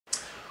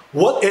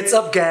What is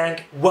up,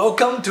 gang?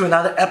 Welcome to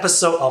another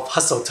episode of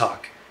Hustle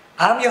Talk.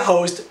 I'm your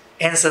host,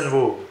 Anson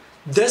Wu.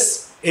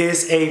 This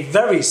is a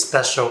very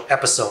special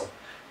episode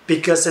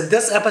because in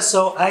this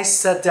episode, I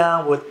sat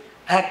down with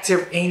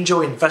active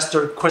angel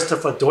investor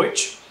Christopher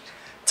Deutsch.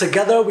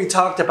 Together, we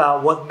talked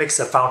about what makes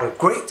a founder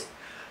great,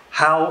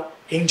 how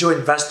angel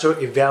investor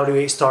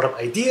evaluate startup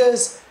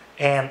ideas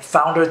and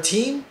founder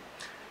team,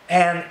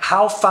 and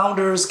how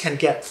founders can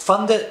get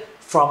funded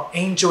from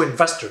angel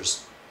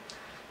investors.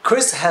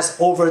 Chris has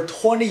over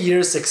 20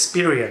 years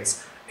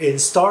experience in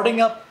starting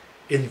up,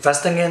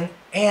 investing in,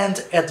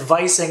 and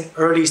advising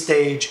early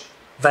stage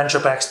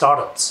venture-backed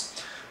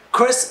startups.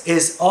 Chris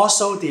is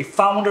also the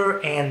founder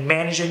and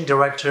managing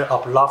director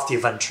of Lofty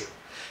Venture.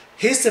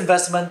 His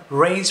investment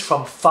range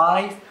from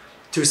 5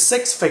 to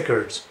 6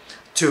 figures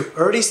to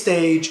early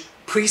stage,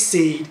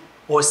 pre-seed,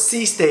 or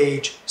C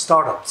stage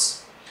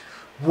startups.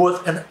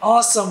 With an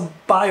awesome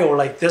bio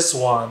like this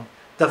one,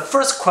 the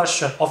first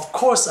question, of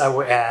course, I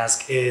will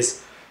ask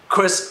is,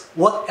 Chris,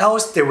 what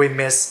else did we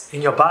miss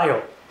in your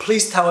bio?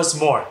 Please tell us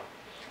more.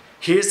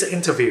 Here's the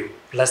interview.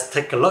 Let's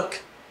take a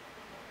look.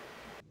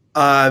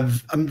 I'm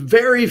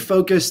very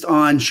focused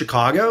on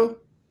Chicago.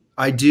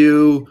 I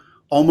do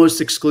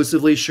almost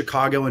exclusively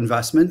Chicago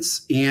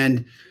investments.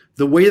 And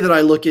the way that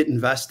I look at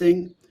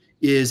investing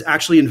is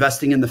actually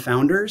investing in the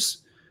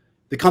founders.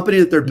 The company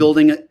that they're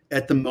building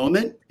at the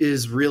moment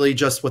is really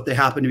just what they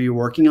happen to be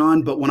working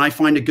on. But when I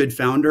find a good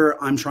founder,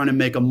 I'm trying to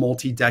make a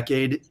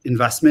multi-decade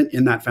investment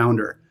in that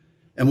founder.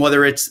 And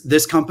whether it's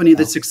this company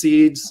that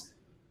succeeds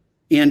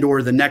and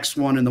or the next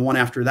one and the one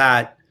after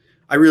that,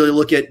 I really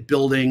look at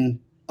building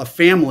a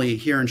family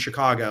here in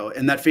Chicago.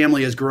 And that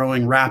family is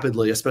growing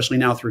rapidly, especially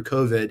now through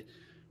COVID.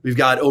 We've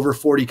got over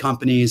 40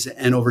 companies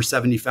and over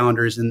 70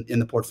 founders in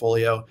the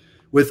portfolio,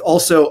 with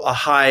also a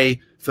high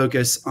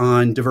focus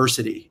on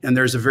diversity. And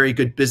there's a very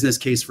good business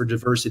case for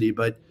diversity.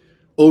 But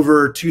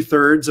over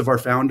 2/3 of our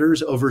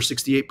founders, over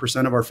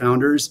 68% of our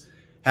founders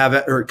have,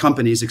 or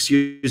companies,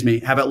 excuse me,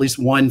 have at least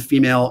one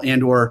female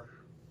and or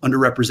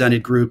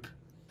underrepresented group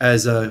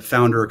as a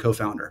founder or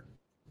co-founder.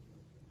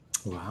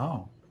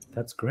 Wow,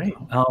 that's great.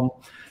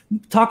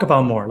 Talk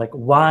about more, like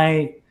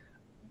why,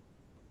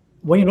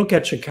 when you look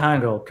at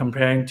Chicago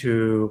comparing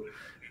to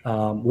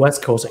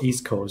West Coast or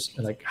East Coast,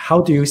 like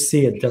how do you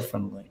see it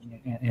differently?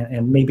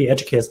 And maybe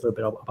educate us a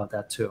little bit about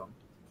that too.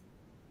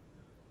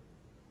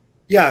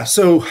 Yeah,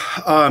 so,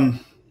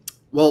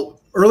 well,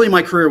 early in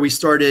my career, we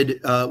started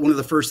one of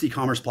the first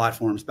e-commerce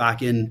platforms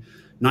back in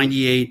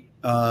 98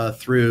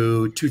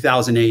 through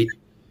 2008.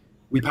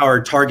 We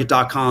powered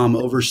Target.com,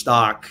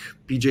 Overstock,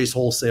 BJ's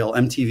Wholesale,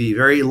 MTV,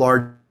 very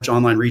large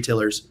online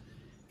retailers.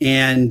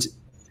 And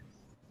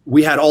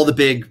we had all the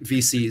big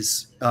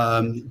VCs.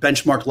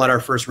 Benchmark led our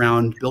first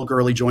round. Bill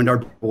Gurley joined our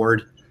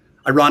board.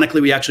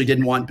 Ironically, we actually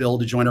didn't want Bill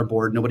to join our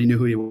board. Nobody knew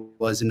who he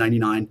was in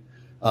 99.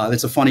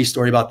 That's a funny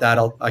story about that.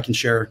 I can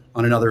share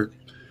on another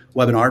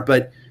webinar.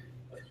 But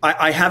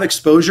I have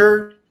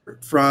exposure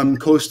from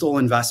coastal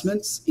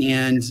investments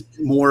and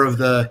more of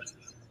the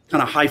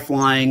kind of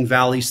high-flying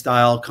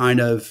valley-style kind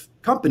of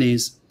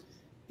companies.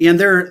 And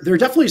there are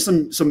definitely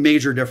some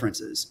major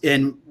differences.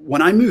 And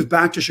when I moved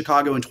back to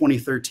Chicago in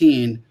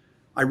 2013,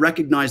 I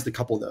recognized a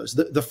couple of those.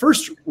 The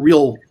first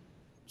real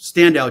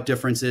standout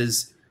difference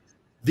is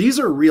these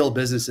are real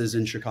businesses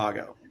in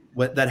Chicago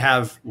that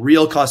have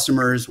real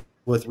customers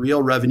with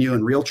real revenue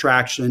and real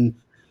traction,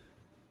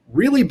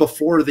 really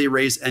before they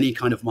raise any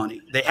kind of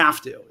money. They have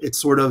to. It's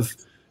sort of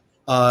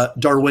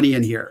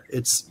Darwinian here.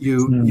 It's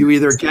you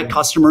either get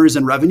customers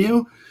and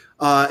revenue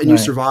and you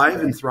survive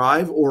and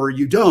thrive, or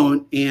you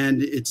don't,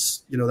 and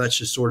it's, that's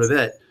just sort of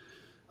it.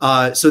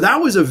 So that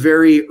was a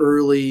very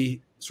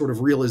early sort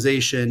of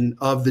realization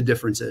of the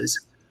differences.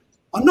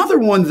 Another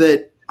one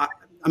that I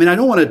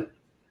don't want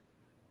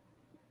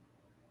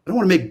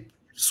to make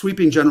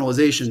sweeping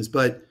generalizations,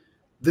 but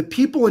the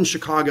people in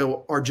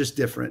Chicago are just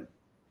different.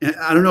 And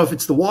I don't know if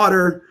it's the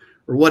water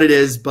or what it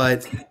is,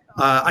 but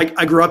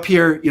I grew up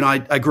here.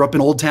 I grew up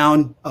in Old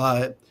Town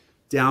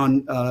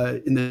down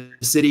in the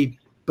city,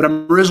 but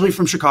I'm originally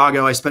from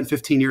Chicago. I spent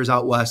 15 years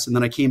out west, and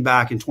then I came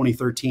back in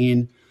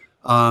 2013.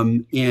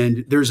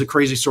 And there's a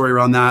crazy story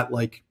around that,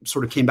 like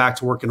sort of came back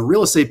to work in a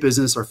real estate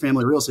business, our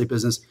family real estate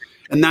business.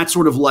 And that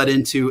sort of led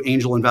into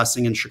angel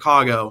investing in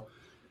Chicago.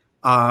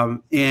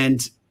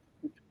 And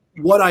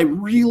what I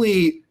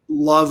really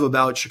love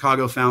about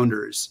Chicago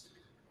founders,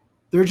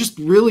 they're just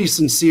really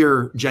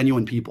sincere,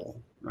 genuine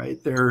people,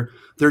 right? They're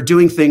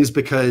doing things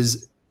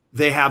because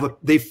they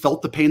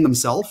felt the pain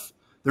themselves.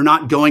 They're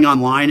not going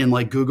online and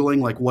like Googling,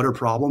 like, what are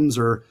problems,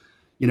 or,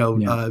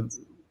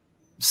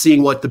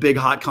 seeing what the big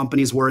hot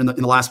companies were in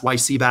the last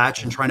YC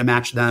batch and trying to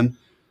match them.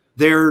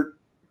 They're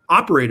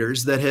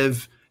operators that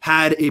have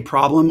had a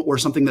problem or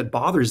something that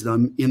bothers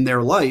them in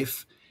their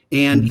life.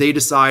 And they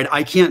decide,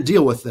 I can't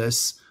deal with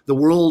this. The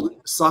world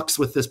sucks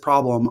with this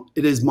problem.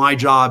 It is my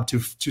job to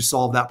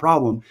solve that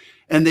problem.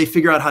 And they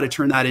figure out how to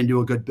turn that into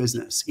a good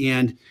business.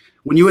 And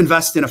when you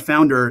invest in a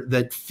founder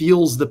that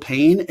feels the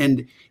pain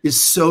and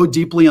is so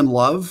deeply in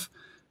love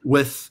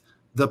with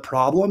the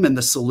problem and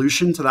the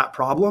solution to that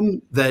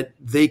problem that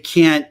they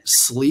can't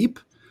sleep,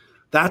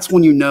 that's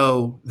when you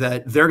know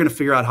that they're going to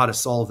figure out how to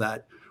solve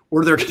that,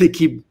 or they're going to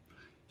keep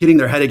hitting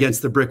their head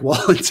against the brick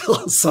wall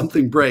until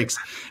something breaks.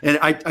 And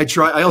I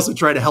also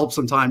try to help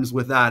sometimes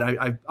with that.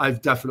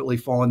 I've definitely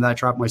fallen in that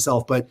trap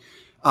myself, but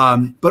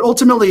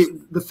ultimately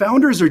the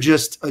founders are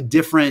just a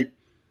different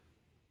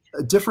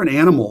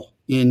animal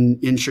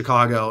in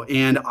Chicago.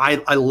 And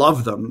I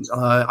love them.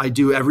 I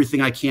do everything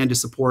I can to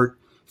support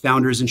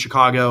founders in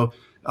Chicago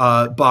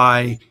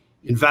by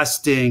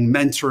investing,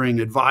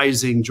 mentoring,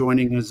 advising,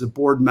 joining as a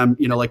board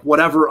member, like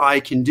whatever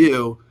I can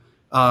do,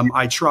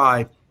 I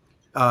try.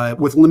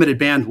 With limited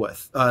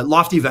bandwidth.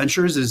 Lofty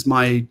Ventures is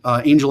my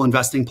angel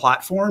investing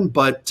platform,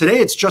 but today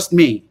it's just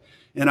me,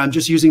 and I'm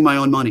just using my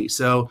own money.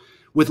 So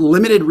with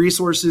limited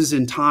resources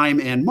and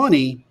time and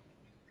money,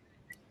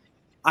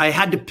 I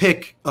had to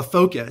pick a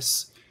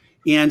focus,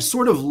 and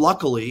sort of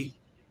luckily,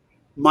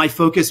 my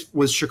focus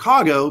was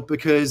Chicago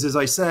because, as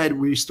I said,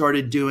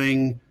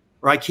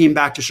 I came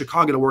back to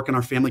Chicago to work in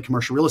our family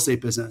commercial real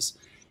estate business.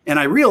 And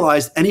I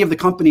realized any of the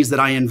companies that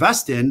I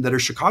invest in that are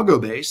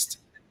Chicago-based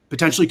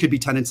potentially could be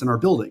tenants in our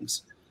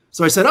buildings.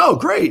 So I said, oh,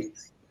 great.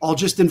 I'll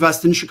just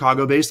invest in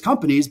Chicago-based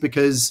companies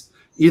because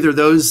either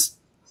those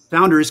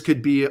founders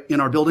could be in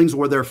our buildings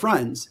or they're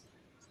friends.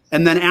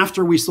 And then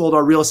after we sold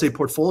our real estate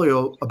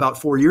portfolio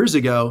about 4 years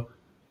ago,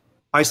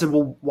 I said,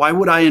 well, why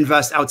would I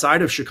invest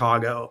outside of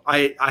Chicago?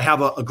 I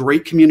have a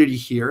great community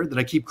here that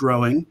I keep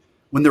growing.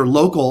 When they're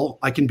local,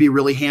 I can be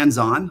really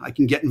hands-on. I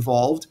can get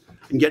involved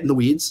and get in the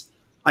weeds.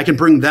 I can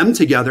bring them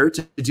together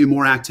to do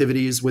more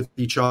activities with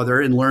each other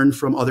and learn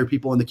from other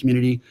people in the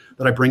community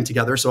that I bring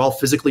together. So I'll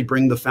physically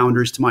bring the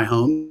founders to my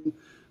home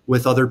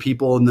with other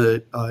people in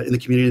the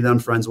community that I'm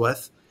friends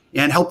with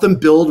and help them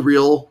build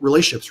real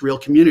relationships, real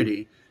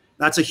community.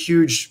 That's a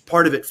huge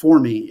part of it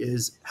for me,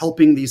 is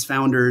helping these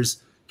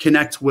founders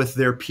connect with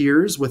their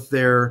peers, with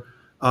their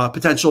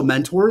potential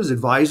mentors,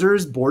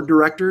 advisors, board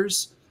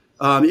directors.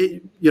 For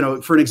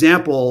an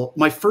example,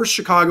 my first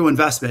Chicago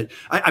investment,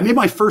 I made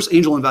my first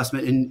angel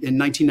investment in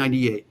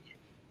 1998.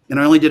 And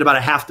I only did about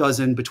a half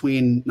dozen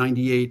between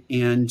 98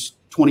 and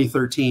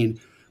 2013.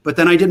 But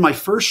then I did my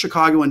first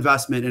Chicago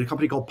investment in a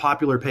company called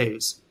Popular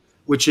Pays,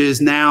 which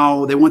is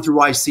now, they went through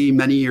YC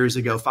many years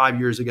ago, 5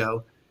 years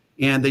ago.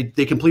 And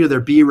they completed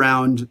their B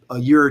round a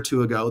year or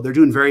two ago. They're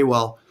doing very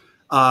well.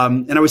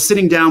 And I was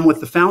sitting down with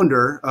the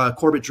founder,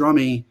 Corbett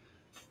Drummy,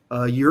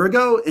 a year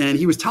ago, and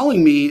he was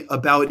telling me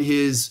about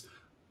his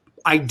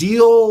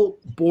ideal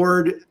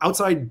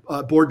outside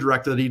board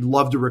director that he'd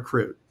love to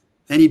recruit.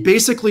 And he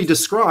basically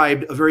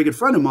described a very good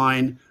friend of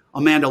mine,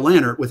 Amanda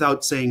Lannert,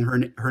 without saying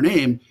her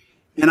name.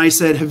 And I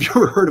said, have you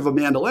ever heard of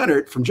Amanda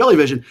Lannert from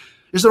Jellyvision?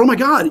 He said, oh my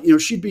God,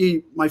 she'd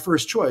be my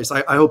first choice.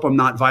 I hope I'm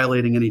not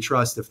violating any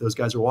trust if those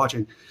guys are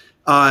watching.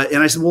 And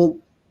I said, well,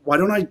 why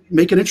don't I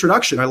make an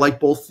introduction? I like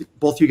both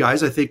you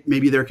guys. I think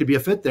maybe there could be a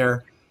fit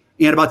there.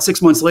 And about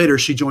 6 months later,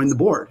 she joined the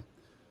board.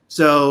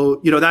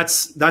 So,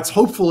 that's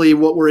hopefully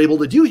what we're able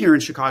to do here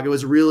in Chicago,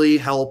 is really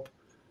help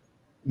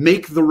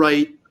make the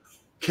right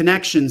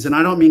connections. And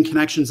I don't mean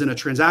connections in a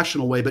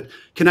transactional way, but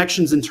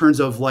connections in terms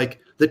of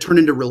that turn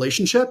into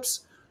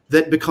relationships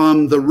that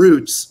become the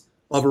roots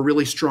of a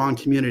really strong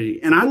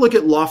community. And I look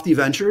at Lofty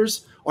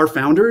Ventures, our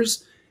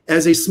founders,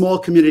 as a small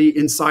community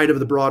inside of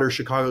the broader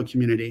Chicago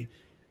community.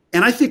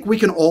 And I think we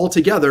can all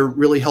together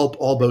really help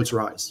all boats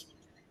rise.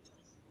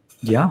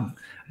 Yeah.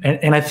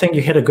 And I think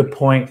you hit a good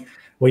point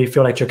where you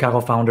feel like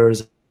Chicago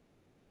founders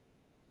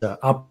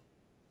are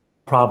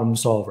problem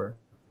solver,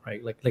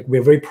 right? Like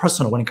we're very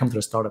personal when it comes to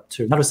the startup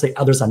too. Not to say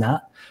others are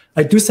not.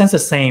 I do sense the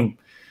same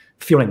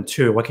feeling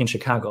too, working in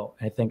Chicago.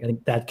 I think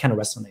that kind of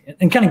resonates.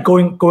 And kind of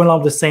going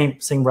along the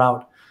same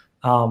route.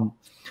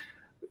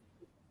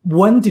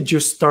 When did you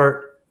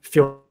start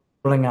feeling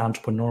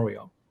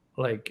entrepreneurial?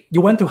 Like you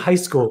went to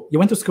school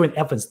in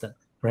Evanston,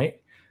 right?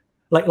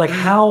 Like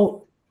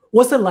how,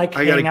 what's it like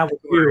hanging out with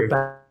you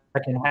back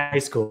in high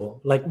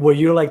school? Like, were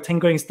you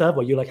tinkering stuff?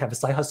 Were you have a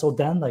side hustle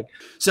then?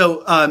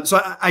 So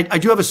I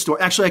do have a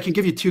story. Actually, I can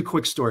give you two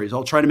quick stories.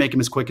 I'll try to make them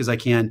as quick as I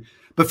can.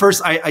 But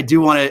first, I do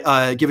want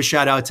to give a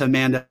shout out to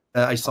Amanda.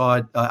 I saw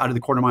it out of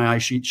the corner of my eye.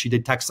 She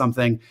did text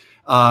something.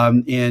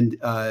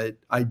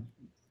 I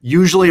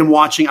usually am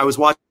watching. I was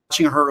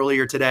watching her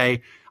earlier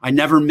today. I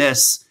never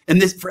miss.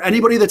 And this, for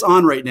anybody that's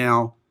on right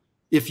now,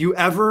 if you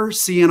ever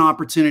see an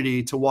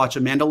opportunity to watch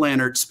Amanda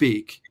Lannert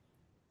speak,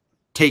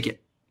 take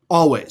it.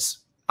 Always.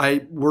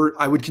 I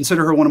would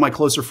consider her one of my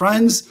closer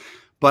friends,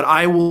 but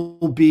I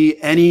will be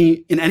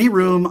in any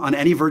room on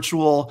any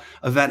virtual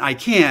event I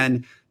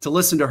can to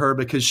listen to her,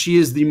 because she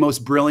is the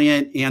most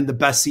brilliant and the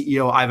best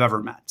CEO I've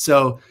ever met.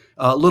 So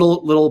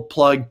little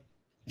plug,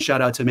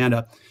 shout out to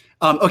Amanda.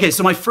 Okay,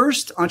 so my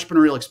first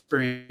entrepreneurial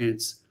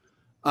experience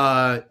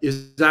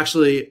is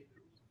actually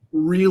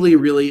really,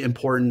 really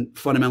important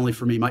fundamentally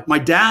for me. My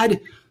dad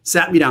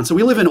sat me down. So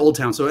we live in Old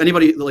Town. So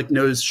anybody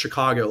knows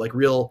Chicago,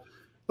 real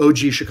OG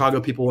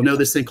Chicago people will know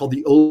this thing called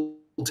the Old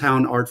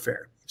Town Art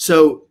Fair.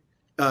 So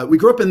we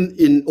grew up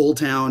in Old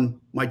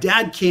Town. My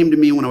dad came to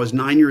me when I was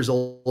 9 years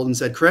old and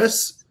said,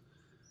 Chris,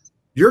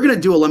 you're going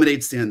to do a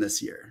lemonade stand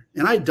this year.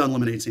 And I had done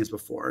lemonade stands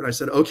before. And I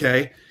said,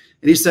 okay.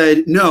 And he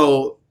said,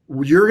 no,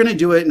 you're going to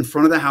do it in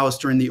front of the house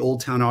during the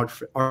Old Town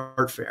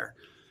Art Fair.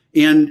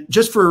 And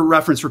just for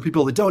reference, for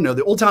people that don't know,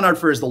 the Old Town Art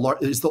Fair is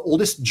the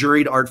oldest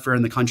juried art fair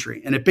in the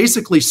country. And it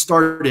basically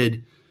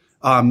started,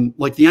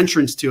 like the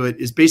entrance to it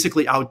is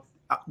basically out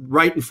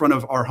right in front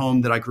of our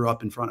home that I grew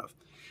up in front of.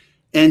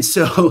 And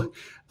so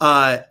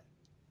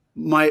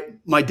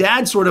my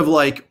dad sort of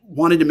like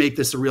wanted to make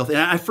this a real thing.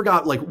 I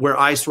forgot like where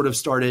I sort of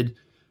started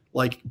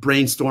like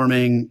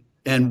brainstorming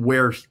and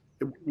where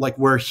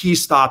he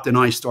stopped and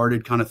I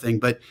started kind of thing.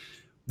 But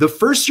the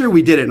first year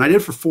we did it, and I did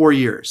it for 4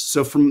 years.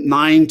 So from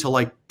 9 to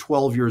like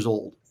 12 years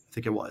old, I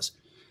think it was.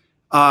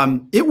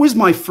 It was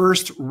my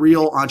first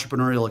real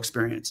entrepreneurial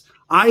experience.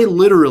 I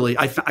literally,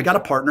 I got a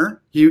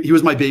partner. He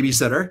was my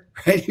babysitter,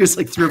 right? He was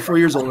like 3 or 4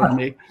 years older than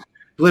me.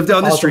 He lived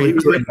down the street. He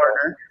was my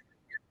partner.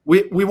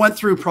 We went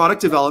through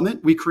product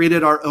development. We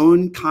created our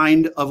own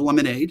kind of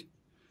lemonade.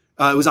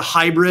 It was a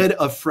hybrid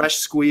of fresh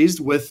squeezed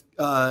with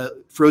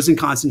frozen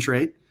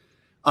concentrate.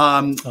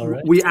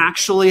 Right. We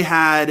actually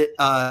had,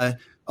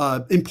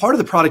 in part of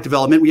the product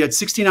development, we had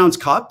 16-ounce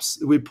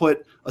cups. We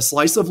put a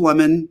slice of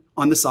lemon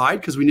on the side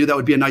because we knew that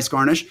would be a nice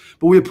garnish.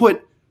 But we would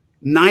put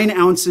 9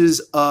 ounces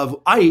of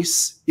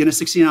ice in a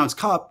 16-ounce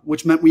cup,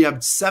 which meant we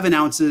have 7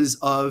 ounces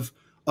of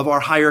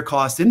our higher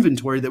cost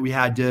inventory that we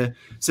had to.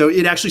 So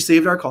it actually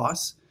saved our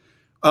costs.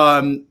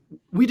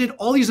 We did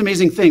all these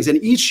amazing things.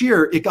 And each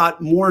year it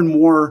got more and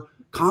more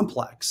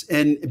complex.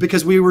 And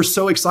because we were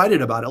so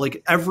excited about it,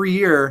 like every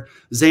year,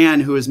 Zan,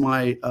 who is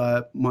my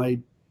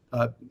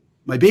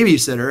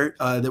babysitter,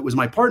 that was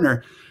my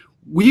partner,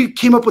 we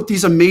came up with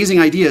these amazing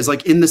ideas.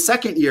 Like in the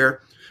second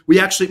year,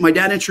 my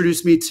dad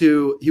introduced me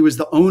to, he was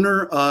the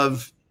owner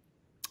of,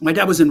 my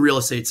dad was in real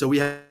estate. So we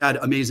had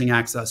amazing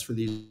access for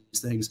these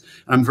things.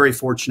 And I'm very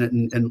fortunate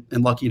and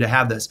lucky to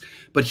have this.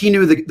 But he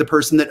knew the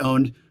person that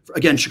owned,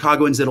 again,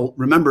 Chicagoans that'll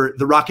remember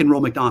the Rock and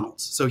Roll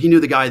McDonald's. So he knew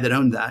the guy that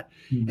owned that.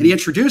 Mm-hmm. And he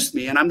introduced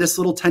me, and I'm this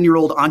little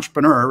 10-year-old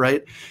entrepreneur,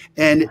 right?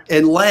 And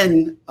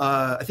Len,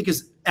 I think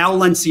Al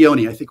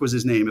Lencioni, I think was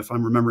his name, if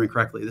I'm remembering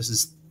correctly. This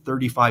is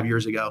 35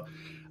 years ago.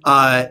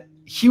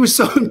 He was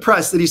so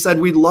impressed that he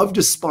said, we'd love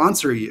to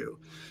sponsor you.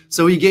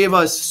 So he gave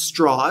us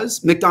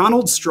straws,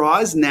 McDonald's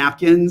straws,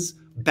 napkins,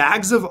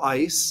 bags of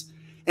ice.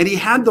 And he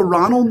had the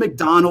Ronald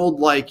McDonald,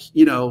 like,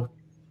 you know,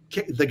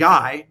 the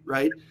guy,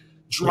 right?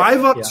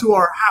 Drive up to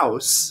our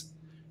house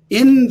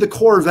in the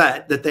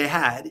Corvette that they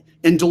had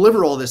and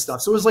deliver all this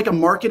stuff. So it was like a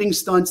marketing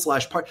stunt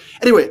 / part.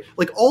 Anyway,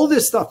 like all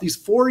this stuff, these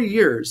 4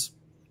 years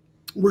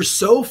were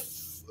so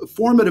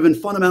formative and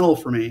fundamental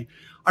for me.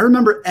 I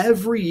remember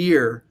every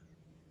year,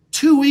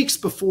 2 weeks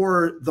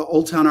before the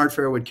Old Town Art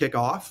Fair would kick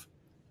off,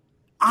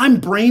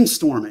 I'm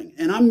brainstorming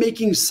and I'm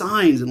making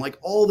signs and like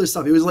all this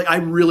stuff. It was like, I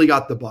really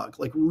got the bug,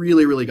 like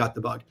really, really got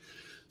the bug.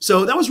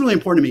 So that was really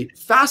important to me.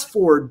 Fast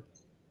forward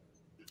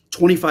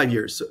 25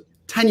 years, so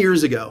 10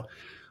 years ago,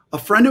 a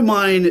friend of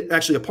mine,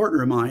 actually a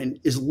partner of mine,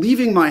 is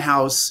leaving my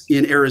house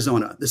in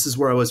Arizona. This is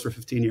where I was for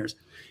 15 years.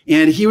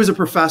 And he was a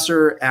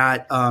professor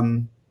at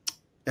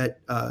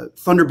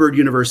Thunderbird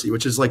University,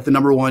 which is like the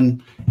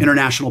 #1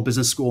 international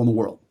business school in the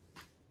world.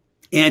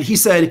 And he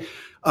said,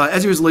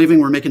 as he was leaving,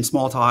 we're making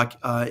small talk.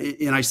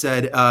 And I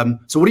said,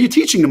 so what are you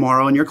teaching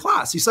tomorrow in your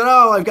class? He said,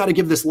 oh, I've got to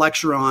give this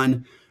lecture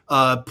on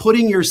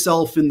putting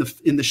yourself in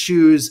the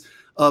shoes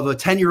of a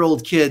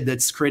 10-year-old kid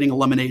that's creating a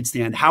lemonade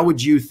stand. How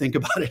would you think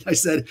about it? I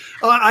said,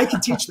 oh, I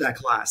can teach that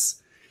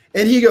class.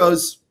 And he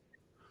goes,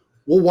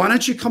 well, why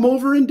don't you come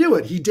over and do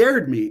it? He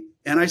dared me.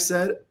 And I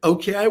said,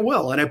 okay, I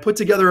will. And I put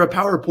together a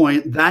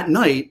PowerPoint that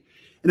night.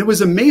 And it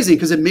was amazing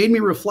because it made me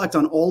reflect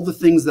on all the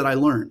things that I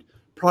learned: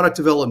 product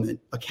development,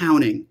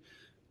 accounting,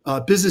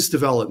 business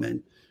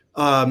development,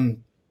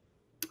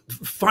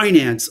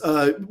 finance.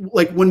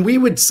 Like when we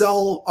would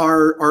sell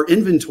our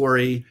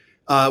inventory,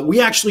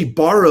 we actually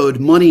borrowed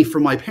money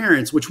from my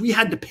parents, which we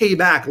had to pay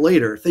back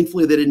later.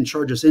 Thankfully, they didn't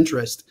charge us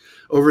interest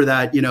over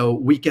that, you know,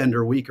 weekend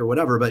or week or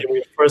whatever. But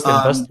your first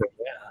investor,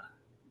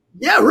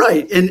 yeah,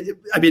 right. And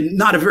I mean,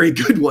 not a very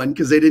good one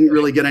because they didn't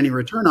really get any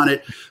return on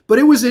it. But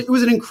it was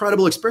an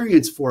incredible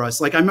experience for us.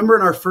 Like I remember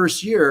in our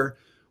first year,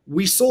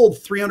 we sold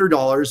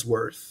 $300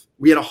 worth.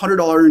 We had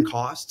 $100 in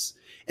costs,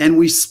 and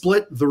we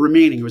split the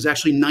remaining. It was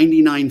actually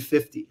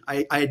 $99.50.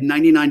 I had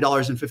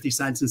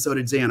 $99.50, and so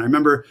did Zan. I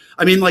remember,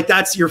 I mean, like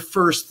that's your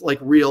first like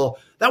real,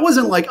 that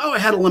wasn't like, oh, I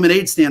had a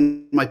lemonade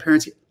stand. My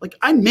parents, like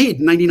I made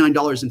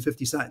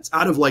 $99.50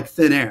 out of like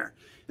thin air.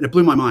 And it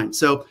blew my mind.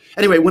 So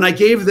anyway, when I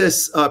gave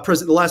this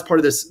the last part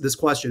of this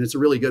question, it's a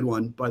really good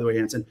one, by the way,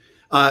 Anson.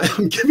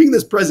 I'm giving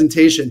this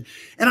presentation,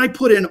 and I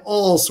put in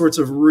all sorts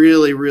of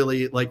really,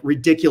 really like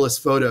ridiculous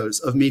photos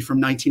of me from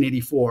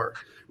 1984,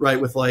 right?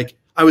 With like,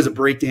 I was a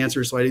break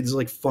dancer, so I did these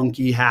like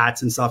funky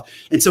hats and stuff.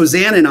 And so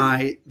Zan and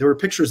I, there were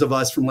pictures of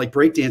us from like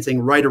breakdancing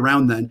right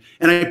around then.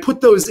 And I put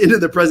those into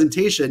the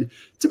presentation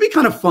to be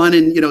kind of fun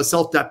and, you know,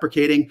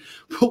 self-deprecating.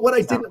 But what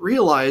I didn't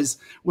realize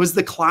was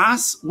the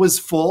class was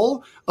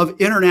full of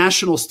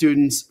international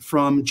students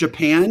from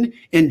Japan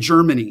and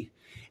Germany.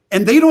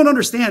 and they don't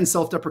understand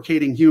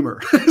self-deprecating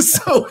humor.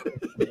 so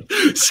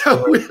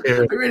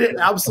I made an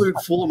absolute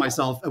fool of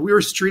myself. We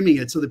were streaming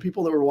it, so the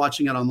people that were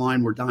watching it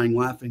online were dying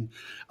laughing.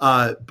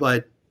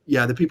 But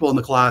yeah, the people in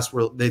the class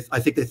I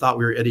think they thought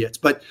we were idiots.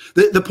 But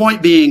the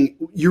point being,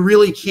 you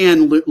really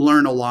can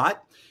learn a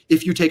lot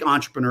if you take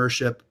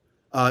entrepreneurship,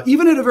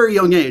 even at a very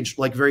young age,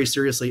 like very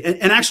seriously.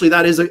 And actually,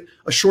 that is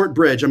a short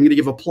bridge. I'm going to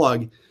give a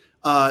plug.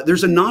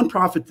 There's a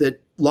nonprofit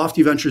that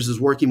Lofty Ventures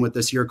is working with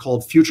this year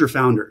called Future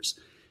Founders.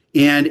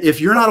 And if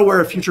you're not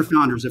aware of Future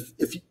Founders,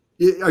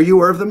 are you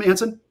aware of them,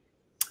 Anson?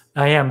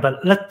 I am,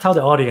 but let's tell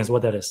the audience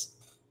what that is.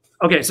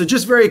 Okay, so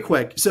just very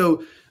quick.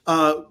 So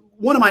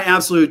one of my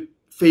absolute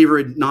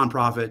favorite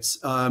nonprofits,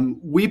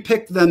 we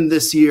picked them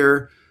this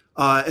year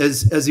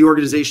as the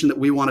organization that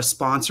we want to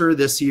sponsor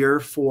this year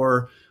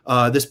for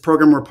this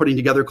program we're putting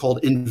together called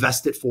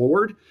Invest It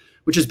Forward,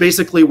 which is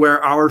basically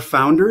where our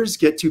founders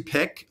get to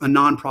pick a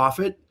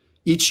nonprofit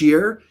each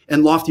year,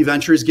 and Lofty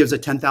Ventures gives a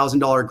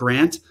 $10,000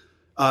 grant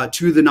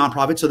to the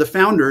nonprofit. So the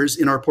founders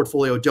in our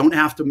portfolio don't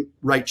have to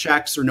write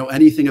checks or know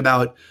anything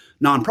about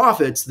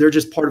nonprofits. They're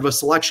just part of a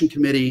selection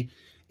committee,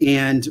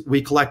 and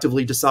we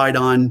collectively decide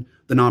on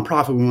the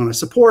nonprofit we want to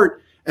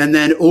support. And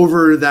then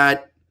over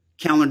that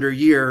calendar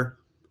year,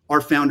 our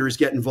founders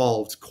get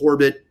involved.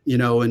 Corbett,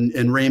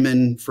 and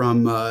Raymond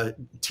from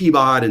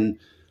T-Bot. And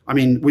I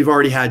mean, we've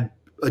already had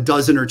a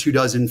dozen or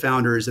 24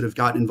 founders that have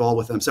gotten involved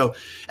with them. So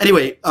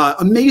anyway,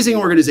 amazing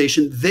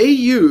organization. They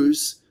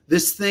use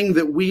this thing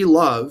that we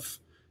love,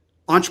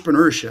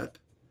 entrepreneurship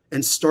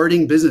and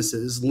starting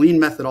businesses, lean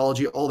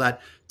methodology, all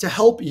that, to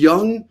help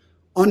young,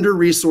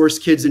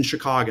 under-resourced kids in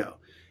Chicago.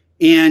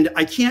 And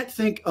I can't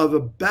think of a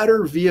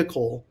better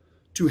vehicle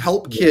to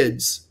help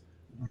kids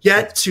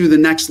get to the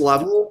next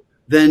level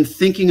than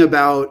thinking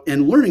about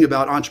and learning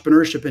about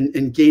entrepreneurship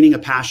and gaining a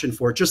passion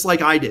for it, just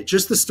like I did,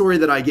 just the story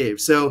that I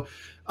gave. So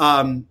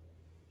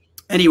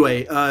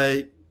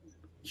anyway,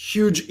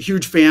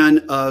 huge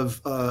fan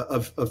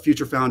of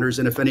Future Founders.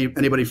 And if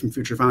anybody from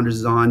Future Founders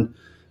is on,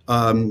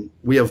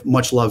 we have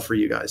much love for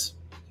you guys.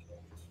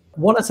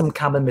 What are some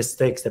common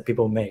mistakes that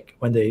people make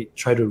when they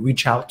try to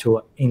reach out to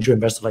an angel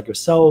investor like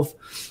yourself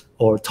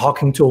or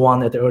talking to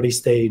one at the early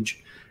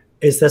stage?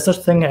 Is there such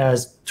thing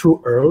as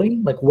too early?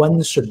 Like,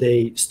 when should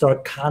they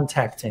start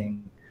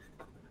contacting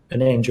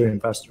an angel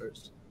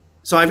investors?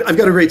 So I've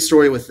got a great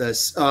story with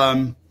this.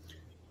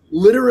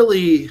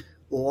 Literally,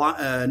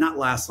 not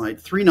last night,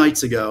 3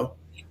 nights ago,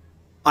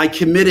 I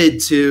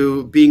committed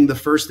to being the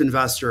first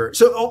investor.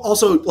 So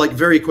also, like,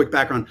 very quick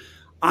background.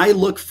 I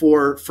look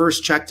for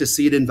first check to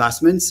seed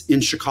investments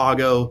in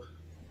Chicago.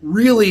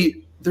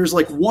 Really, there's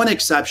like one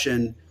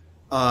exception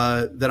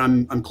that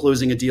I'm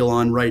closing a deal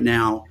on right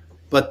now,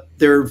 but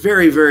they're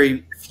very,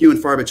 very few and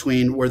far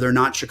between where they're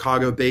not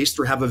Chicago based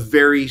or have a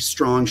very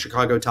strong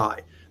Chicago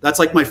tie. That's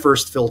like my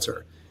first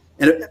filter.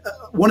 And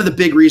one of the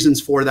big reasons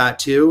for that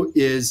too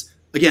is,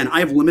 again, I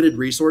have limited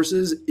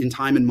resources in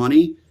time and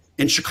money,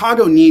 and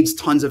Chicago needs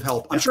tons of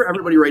help. I'm sure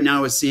everybody right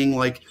now is seeing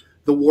like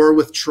the war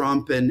with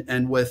Trump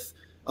and with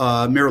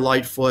Mayor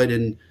Lightfoot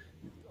and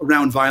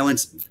around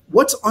violence.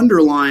 What's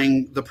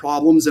underlying the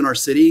problems in our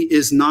city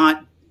is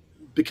not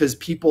because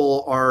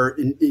people are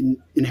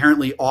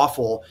inherently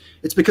awful.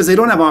 It's because they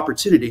don't have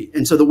opportunity.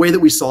 And so the way that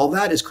we solve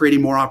that is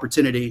creating more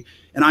opportunity.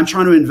 And I'm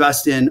trying to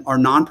invest in our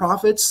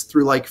nonprofits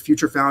through like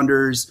Future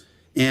Founders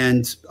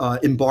and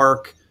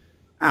Embark,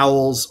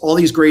 Owls, all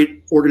these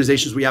great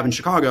organizations we have in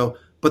Chicago.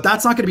 But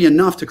that's not going to be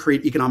enough to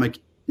create economic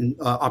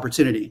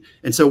opportunity.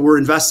 And so we're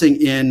investing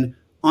in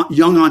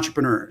young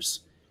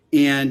entrepreneurs.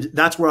 And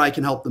that's where I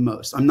can help the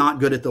most. I'm not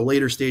good at the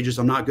later stages.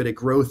 I'm not good at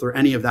growth or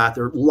any of that.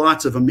 There are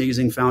lots of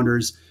amazing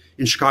founders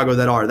in Chicago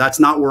that are. That's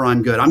not where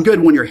I'm good. I'm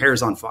good when your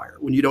hair's on fire,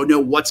 when you don't know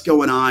what's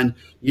going on.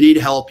 You need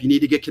help. You need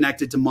to get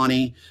connected to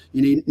money.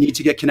 You need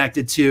to get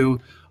connected to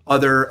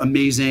other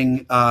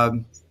amazing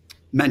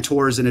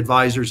mentors and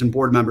advisors and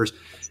board members.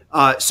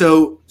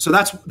 So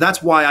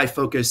that's why I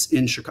focus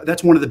in Chicago.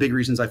 That's one of the big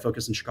reasons I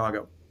focus in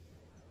Chicago.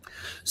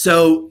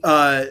 So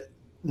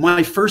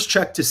my first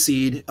check to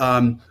seed,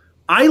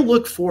 I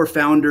look for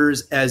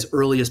founders as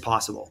early as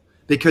possible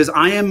because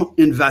I am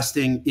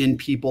investing in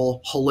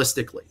people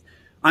holistically.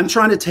 I'm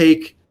trying to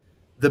take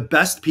the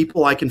best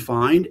people I can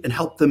find and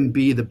help them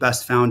be the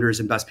best founders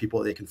and best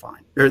people they can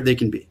find, or they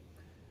can be.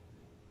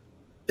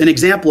 An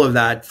example of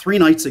that, 3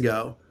 nights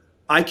ago,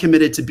 I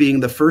committed to being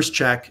the first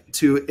check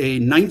to a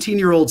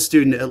 19-year-old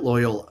student at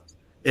Loyola.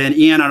 And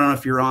Ian, I don't know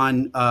if you're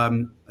on,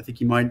 I think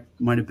you might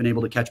have been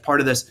able to catch part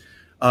of this.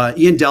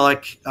 Ian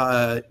Delic,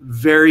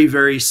 very,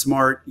 very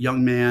smart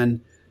young man.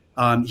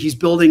 He's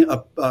building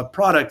a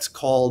product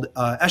called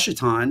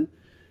Eschaton,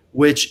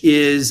 which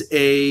is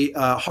a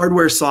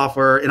hardware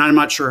software. And I'm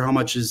not sure how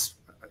much is,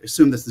 I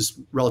assume this is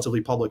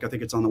relatively public. I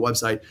think it's on the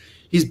website.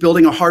 He's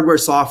building a hardware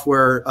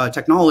software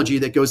technology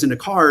that goes into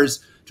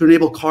cars to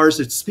enable cars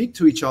to speak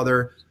to each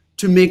other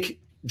to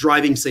make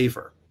driving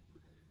safer.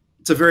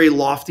 It's a very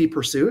lofty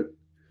pursuit.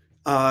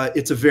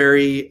 It's a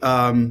very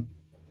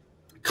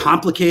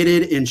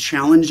complicated and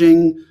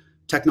challenging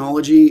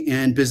technology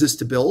and business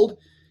to build.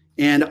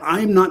 And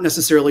I'm not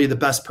necessarily the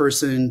best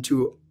person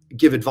to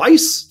give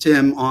advice to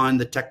him on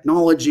the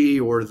technology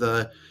or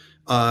the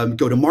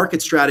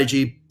go-to-market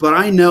strategy, but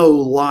I know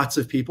lots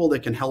of people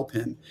that can help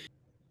him.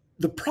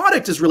 The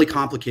product is really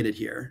complicated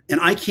here, and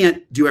I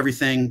can't do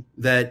everything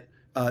that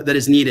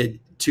is needed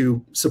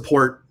to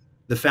support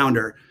the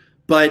founder,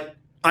 but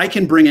I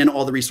can bring in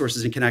all the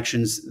resources and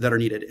connections that are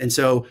needed. And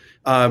so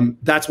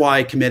that's why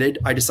I committed.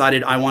 I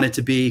decided I wanted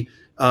to be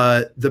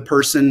the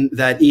person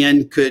that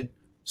Ian could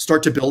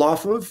start to build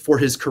off of for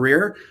his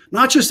career,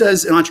 not just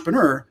as an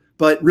entrepreneur,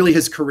 but really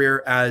his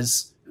career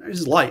as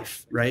his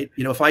life, right?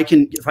 You know, if I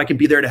can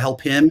be there to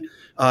help him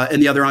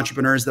and the other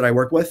entrepreneurs that I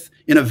work with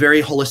in a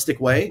very holistic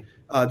way,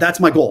 that's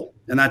my goal.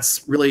 And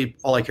that's really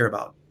all I care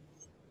about.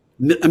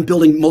 I'm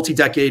building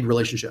multi-decade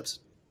relationships.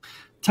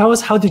 Tell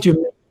us, how did you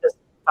meet this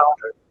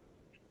founder?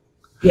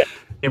 Yeah,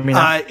 I mean,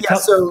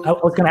 so I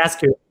was going to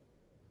ask you.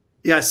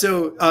 Yeah,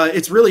 so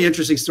it's a really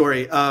interesting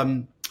story.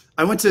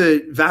 I went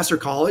to Vassar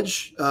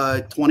College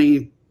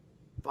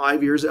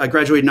 25 years. I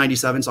graduated in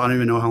 97, so I don't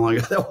even know how long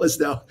ago that was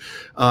now.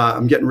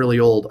 I'm getting really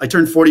old. I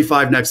turned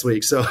 45 next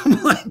week, so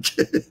I'm like,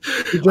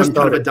 I'm kind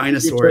of a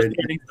dinosaur.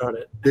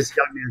 This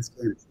young man's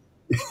game.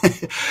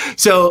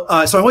 So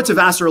I went to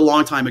Vassar a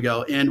long time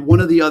ago, and one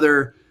of the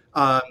other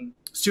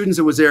students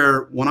that was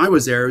there when I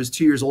was there, who was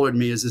 2 years older than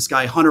me, is this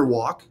guy, Hunter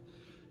Walk.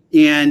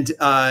 And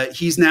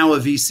he's now a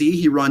VC.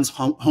 He runs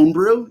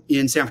Homebrew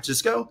in San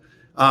Francisco.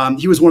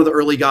 He was one of the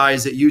early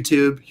guys at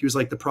YouTube. He was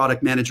like the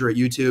product manager at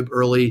YouTube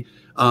early,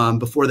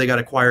 before they got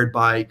acquired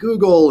by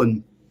Google,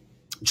 and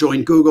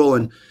joined Google,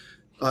 and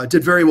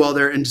did very well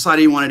there, and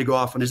decided he wanted to go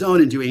off on his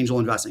own and do angel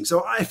investing.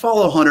 So I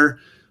follow Hunter,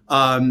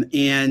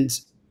 and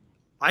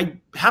I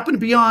happened to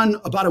be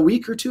on about a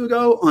week or two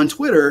ago on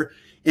Twitter,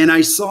 and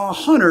I saw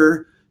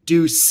Hunter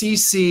do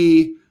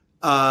CC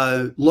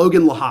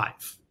Logan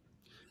LaHive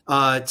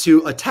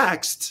to a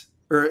text,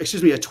 or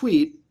excuse me, a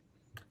tweet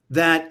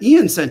that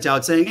Ian sent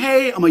out saying,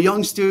 hey, I'm a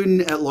young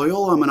student at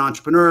Loyola. I'm an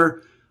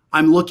entrepreneur.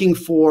 I'm looking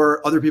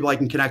for other people I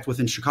can connect with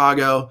in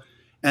Chicago.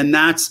 And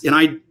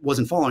I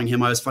wasn't following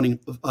him. I was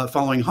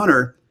following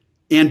Hunter.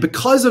 And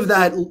because of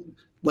that,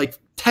 like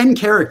 10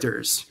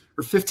 characters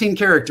or 15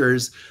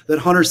 characters that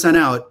Hunter sent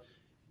out,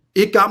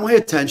 it got my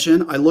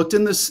attention. I looked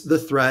in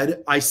the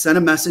thread. I sent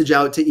a message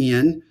out to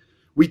Ian.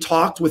 We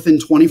talked within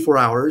 24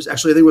 hours.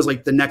 Actually, I think it was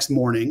like the next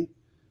morning.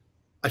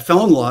 I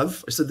fell in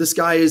love. I said, this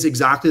guy is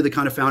exactly the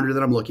kind of founder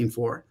that I'm looking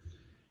for.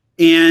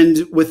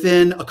 And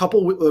within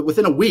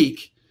a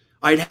week,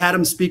 I'd had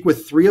him speak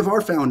with 3 of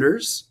our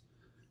founders,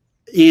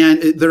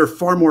 and that are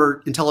far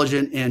more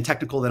intelligent and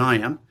technical than I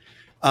am,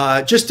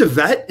 just to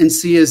vet and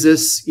see, is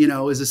this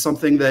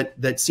something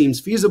that seems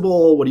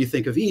feasible? What do you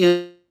think of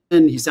Ian?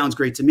 He sounds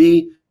great to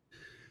me.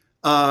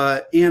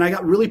 And I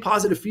got really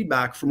positive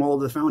feedback from all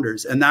of the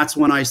founders. And that's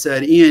when I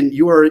said, Ian,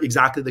 you are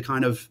exactly the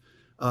kind of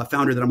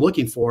founder that I'm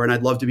looking for, and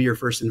I'd love to be your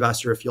first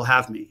investor if you'll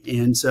have me.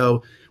 And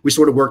so we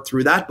sort of worked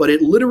through that, but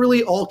it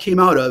literally all came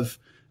out of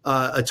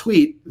a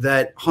tweet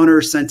that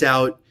Hunter sent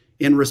out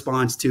in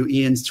response to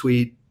Ian's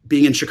tweet,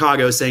 being in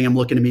Chicago, saying, I'm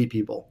looking to meet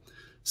people.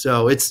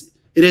 So it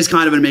is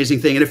kind of an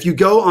amazing thing. And if you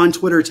go on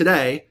Twitter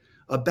today,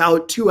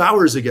 about 2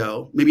 hours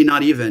ago, maybe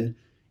not even,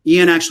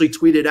 Ian actually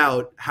tweeted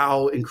out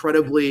how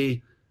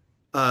incredibly,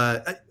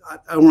 I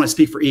don't want to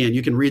speak for Ian,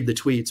 you can read the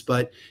tweets,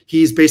 but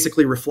he's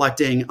basically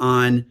reflecting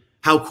on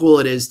how cool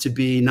it is to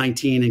be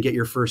 19 and get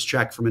your first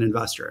check from an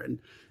investor. And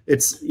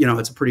it's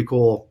a pretty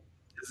cool.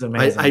 It's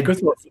amazing.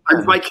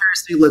 I'm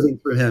vicariously living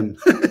through him.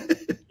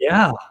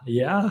 Yeah.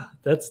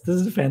 This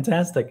is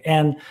fantastic.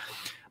 And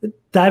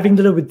diving a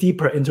little bit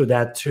deeper into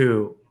that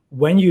too,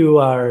 when you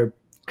are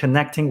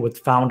connecting with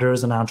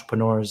founders and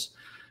entrepreneurs,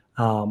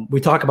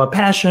 we talk about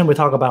passion, we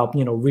talk about,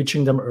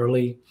 reaching them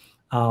early.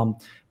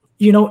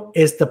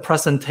 Is the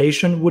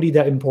presentation really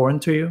that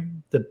important to you?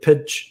 The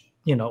pitch,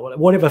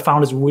 what if a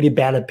founder is really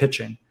bad at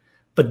pitching,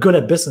 but good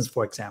at business,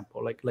 for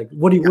example? Like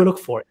what do you look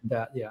for in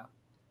that? Yeah.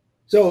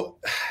 So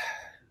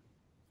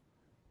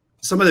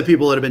some of the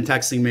people that have been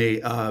texting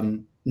me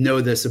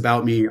know this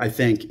about me, I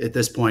think, at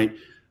this point.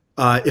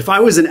 If I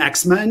was an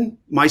X-Men,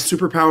 my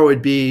superpower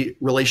would be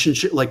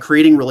relationship, like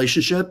creating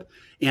relationship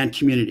and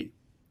community.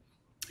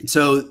 And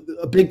so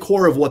a big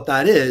core of what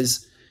that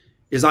is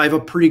I have a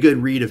pretty good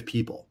read of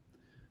people.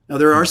 Now,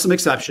 there are some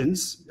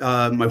exceptions.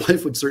 My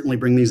wife would certainly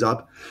bring these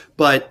up,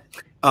 but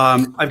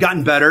I've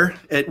gotten better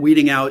at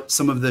weeding out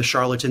some of the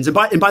charlatans. And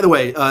by the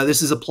way,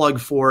 this is a plug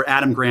for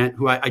Adam Grant,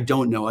 who I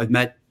don't know. I've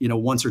met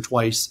once or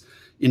twice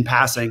in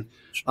passing,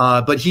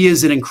 but he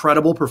is an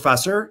incredible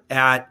professor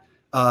at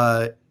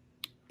Wharton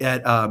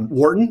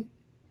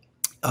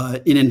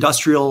in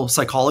industrial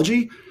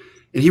psychology,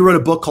 and he wrote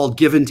a book called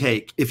Give and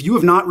Take. If you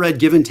have not read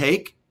Give and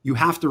Take, you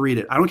have to read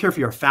it. I don't care if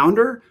you're a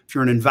founder, if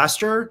you're an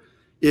investor,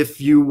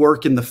 if you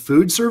work in the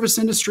food service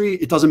industry,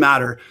 it doesn't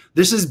matter.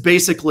 This is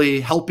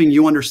basically helping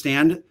you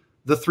understand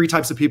the 3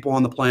 types of people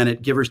on the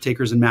planet: givers,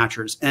 takers, and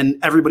matchers. And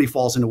everybody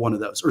falls into one of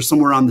those or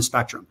somewhere on the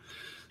spectrum.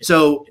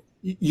 So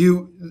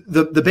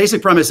the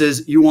basic premise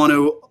is you want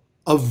to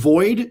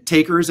avoid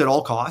takers at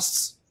all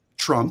costs,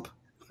 Trump,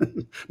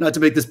 not to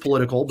make this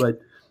political, but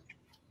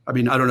I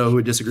mean, I don't know who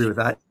would disagree with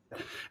that.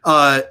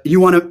 You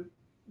want to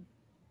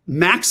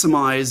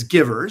maximize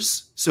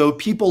givers, so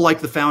people like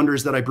the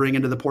founders that I bring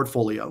into the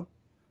portfolio,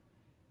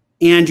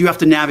 and you have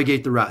to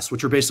navigate the rest,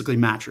 which are basically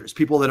matchers,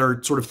 people that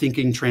are sort of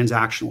thinking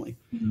transactionally.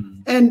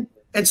 And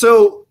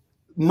so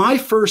my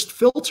first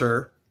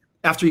filter,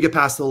 after you get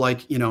past the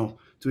like, you know,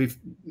 do we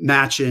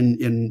match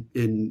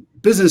in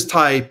business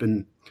type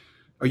and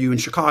are you in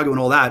Chicago and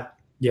all that?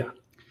 Yeah.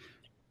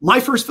 My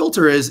first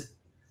filter is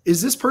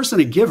this person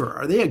a giver?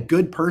 Are they a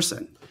good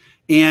person?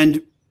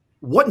 And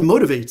what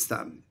motivates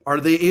them? Are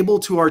they able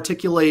to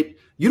articulate?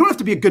 You don't have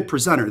to be a good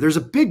presenter. There's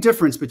a big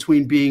difference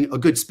between being a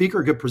good speaker,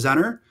 a good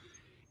presenter,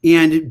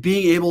 and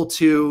being able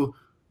to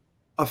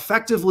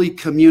effectively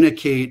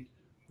communicate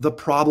the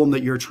problem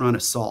that you're trying to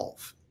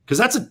solve.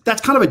 Because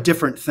that's kind of a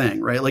different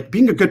thing, right? Like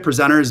being a good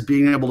presenter is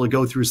being able to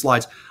go through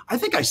slides. I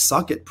think I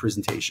suck at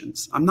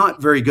presentations. I'm not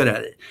very good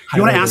at it. If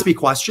you want to ask me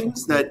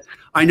questions that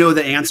I know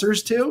the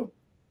answers to,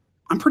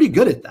 I'm pretty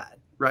good at that,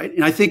 right?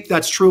 And I think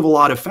that's true of a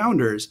lot of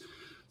founders.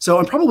 So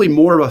I'm probably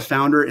more of a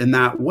founder in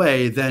that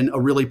way than a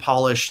really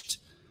polished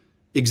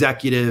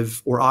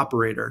executive or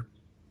operator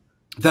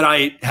that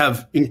I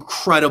have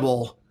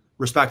incredible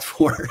respect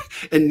for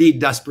and need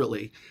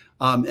desperately.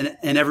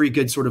 And every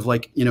good sort of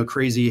like, you know,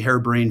 crazy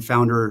harebrained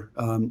founder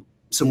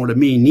similar to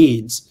me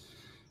needs.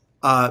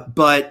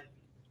 But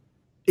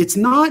it's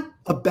not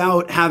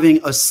about having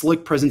a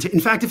slick presentation.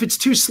 In fact, if it's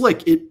too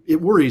slick,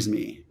 it worries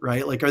me,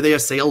 right? Like, are they a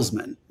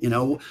salesman? You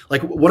know,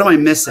 like what am I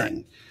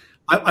missing?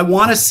 I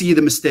want to see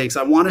the mistakes.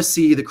 I want to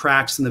see the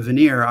cracks in the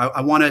veneer.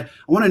 I want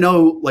to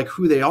know like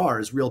who they are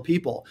as real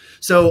people.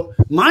 So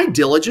my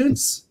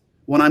diligence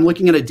when I'm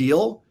looking at a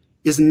deal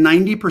is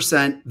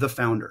 90% the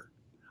founder.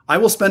 I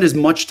will spend as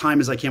much time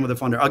as I can with the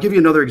founder. I'll give you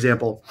another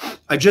example.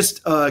 I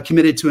just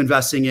committed to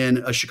investing in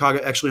a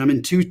Chicago. Actually, I'm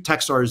in 2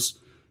 Techstars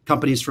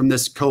companies from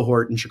this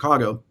cohort in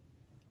Chicago.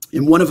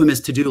 And one of them is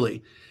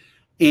Taduli.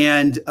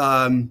 And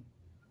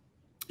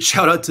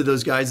shout out to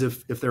those guys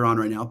if they're on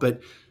right now.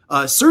 But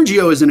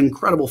Sergio is an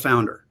incredible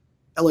founder.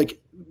 Like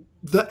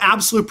the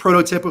absolute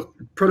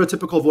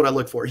prototypical of what I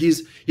look for.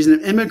 He's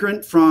an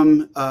immigrant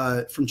from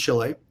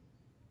Chile.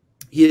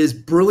 He is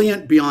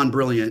brilliant beyond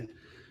brilliant.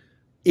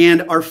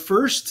 And our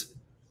first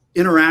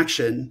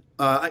interaction,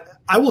 I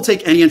will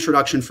take any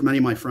introduction from any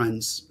of my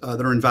friends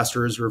that are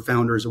investors or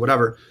founders or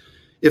whatever.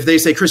 If they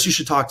say, Chris, you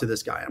should talk to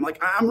this guy. I'm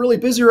like, I'm really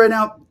busy right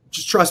now.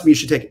 Just trust me, you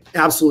should take it.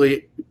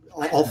 Absolutely,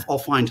 I'll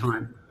find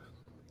time.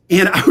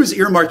 And I was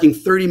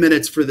earmarking 30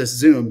 minutes for this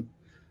Zoom.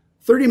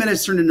 30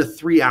 minutes turned into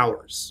 3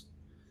 hours.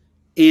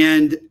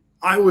 And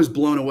I was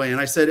blown away.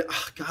 And I said,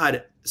 oh,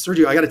 God,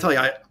 Sergio, I got to tell you,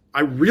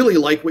 I really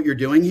like what you're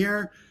doing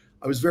here.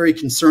 I was very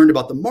concerned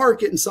about the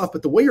market and stuff,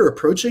 but the way you're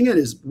approaching it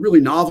is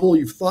really novel.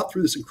 You've thought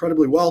through this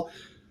incredibly well.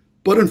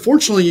 But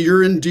unfortunately,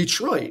 you're in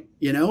Detroit,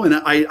 you know, and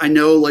I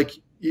know like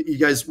you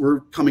guys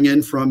were coming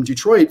in from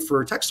Detroit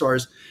for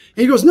Techstars.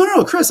 And he goes,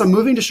 no, Chris, I'm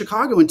moving to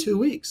Chicago in 2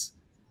 weeks.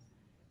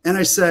 And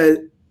I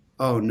said,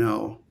 oh,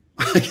 no.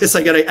 I guess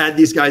I got to add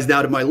these guys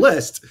now to my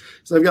list.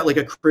 So I've got like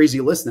a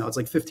crazy list now. It's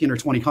like 15 or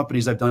 20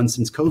 companies I've done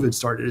since COVID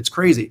started. It's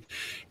crazy.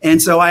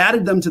 And so I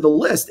added them to the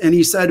list. And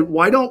he said,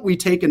 why don't we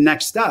take a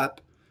next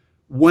step?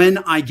 When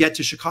I get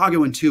to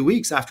Chicago in 2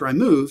 weeks after I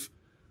move,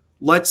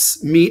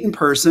 let's meet in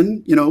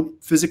person, you know,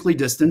 physically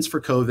distanced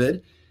for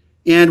COVID,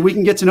 and we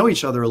can get to know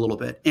each other a little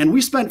bit. And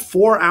we spent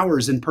 4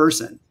 hours in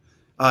person.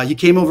 He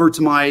came over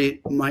to my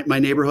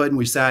neighborhood and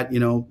we sat, you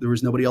know, there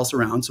was nobody else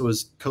around, so it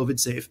was COVID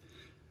safe.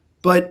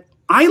 But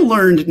I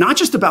learned not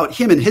just about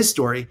him and his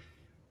story.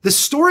 The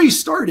story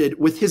started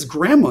with his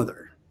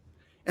grandmother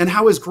and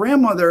how his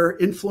grandmother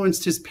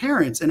influenced his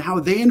parents and how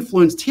they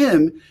influenced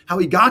him, how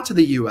he got to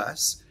the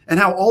US, and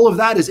how all of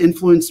that has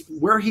influenced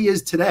where he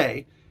is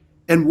today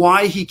and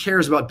why he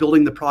cares about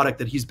building the product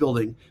that he's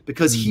building,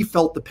 because he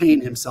felt the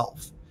pain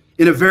himself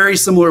in a very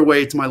similar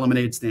way to my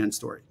lemonade stand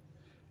story.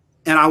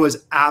 And I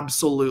was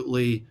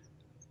absolutely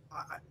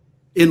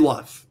in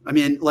love. I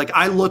mean, like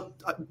I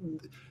looked,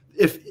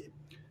 if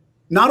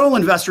not all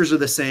investors are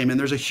the same, and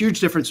there's a huge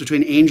difference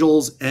between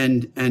angels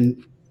and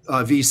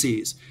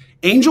VCs.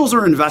 Angels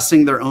are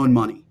investing their own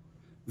money.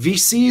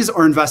 VCs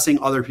are investing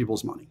other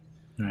people's money.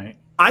 Right.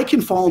 I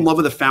can fall in love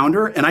with a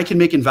founder and I can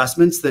make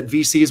investments that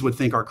VCs would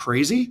think are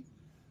crazy,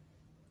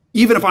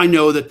 even if I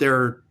know that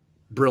they're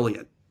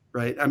brilliant,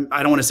 right?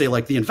 I don't want to say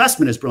like the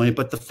investment is brilliant,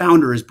 but the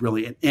founder is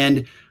brilliant.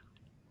 And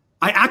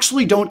I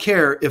actually don't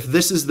care if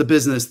this is the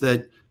business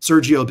that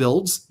Sergio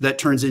builds that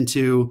turns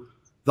into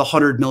the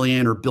 100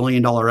 million or $1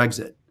 billion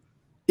exit.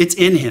 It's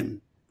in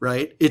him,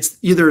 right? It's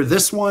either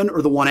this one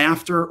or the one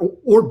after,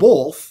 or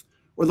both,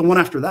 or the one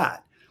after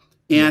that.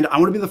 And I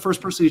want to be the first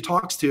person he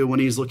talks to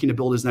when he's looking to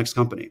build his next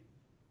company.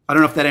 I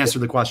don't know if that answered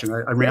the question.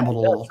 I rambled a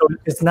little. So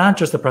it's not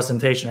just the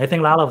presentation. I think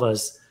a lot of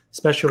us,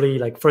 especially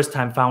like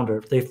first-time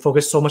founder, they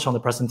focus so much on the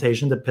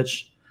presentation, the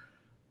pitch,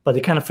 but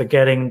they're kind of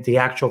forgetting the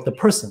the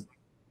person,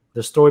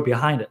 the story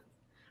behind it.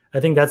 I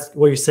think that's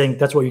what you're saying.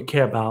 That's what you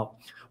care about,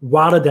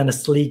 rather than a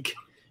sleek,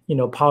 you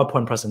know,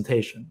 PowerPoint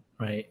presentation,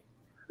 right?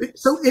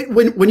 So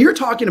when you're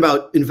talking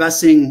about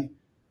investing,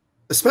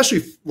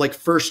 especially like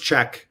first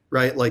check,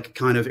 right? Like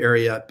kind of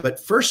area, but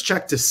first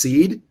check to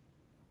seed,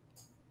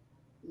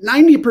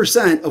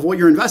 90% of what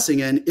you're investing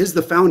in is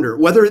the founder,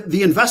 whether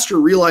the investor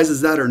realizes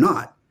that or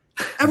not.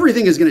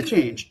 Everything is going to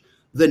change.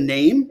 The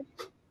name,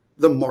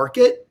 the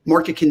market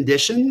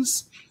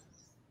conditions,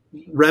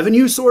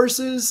 revenue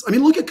sources. I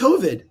mean, look at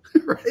COVID,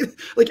 right?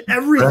 Like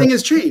everything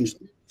has changed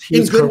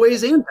in good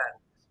ways and bad.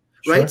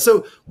 Right.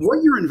 So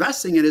what you're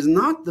investing in is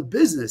not the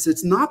business.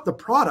 It's not the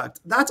product.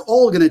 That's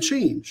all going to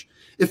change.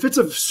 If it's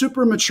a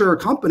super mature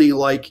company,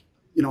 like,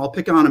 I'll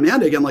pick on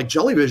Amanda again, like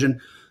Jellyvision,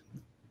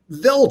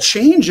 they'll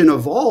change and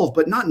evolve,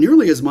 but not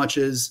nearly as much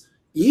as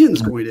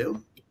Ian's going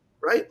to,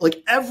 right?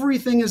 Like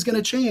everything is going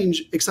to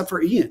change except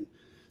for Ian.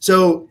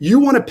 So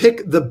you want to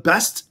pick the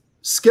best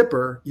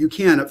skipper you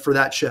can for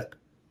that ship,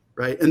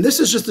 right? And this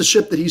is just the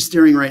ship that he's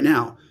steering right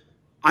now.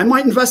 I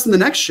might invest in the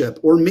next ship,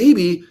 or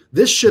maybe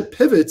this ship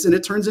pivots and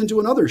it turns into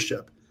another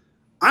ship.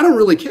 I don't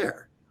really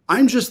care.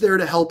 I'm just there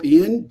to help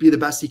Ian be the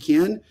best he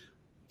can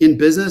in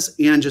business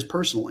and just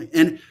personally.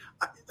 And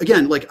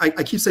again, like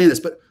I keep saying this,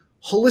 but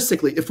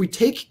holistically, if we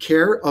take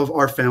care of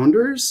our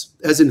founders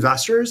as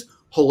investors,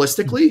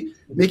 holistically,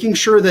 making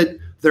sure that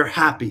they're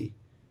happy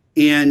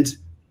and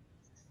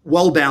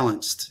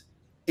well-balanced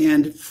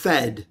and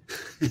fed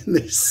and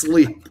they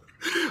sleep.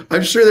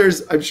 I'm sure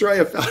I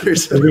have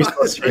founders that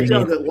are right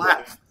now that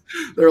laugh.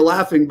 They're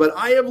laughing, but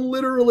I have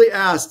literally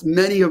asked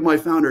many of my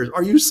founders,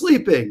 are you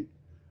sleeping?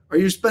 Are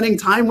you spending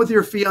time with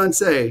your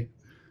fiance?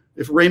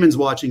 If Raymond's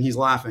watching, he's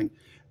laughing.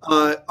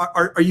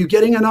 Are you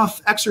getting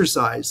enough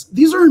exercise?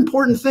 These are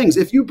important things.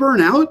 If you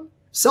burn out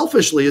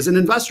selfishly as an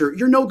investor,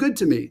 you're no good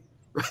to me,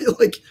 right?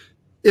 Like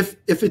if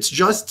it's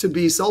just to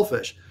be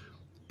selfish,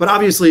 but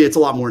obviously it's a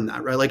lot more than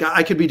that, right? Like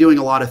I could be doing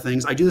a lot of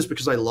things. I do this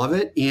because I love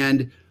it.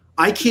 And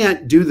I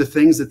can't do the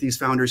things that these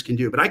founders can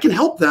do, but I can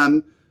help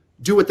them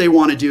do what they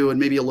want to do and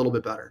maybe a little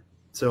bit better.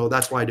 So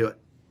that's why I do it.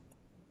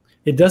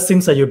 It does seem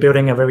like you're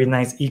building a very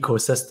nice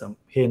ecosystem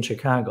here in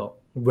Chicago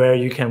where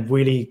you can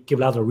really give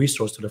a lot of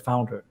resource to the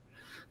founder.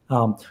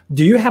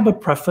 Do you have a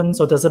preference,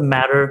 or does it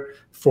matter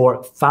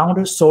for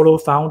founder, solo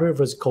founder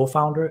versus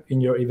co-founder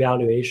in your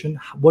evaluation?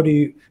 What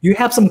do you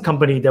have some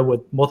company that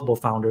with multiple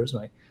founders,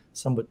 right?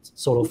 Some with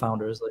solo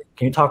founders. Like,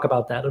 can you talk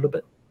about that a little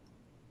bit?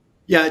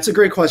 Yeah, it's a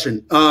great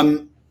question.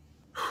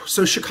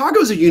 So Chicago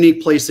is a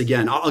unique place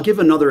again. I'll give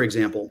another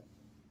example.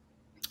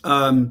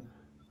 Another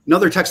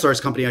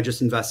Techstars company I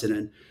just invested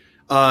in.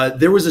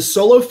 There was a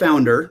solo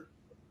founder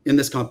in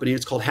this company.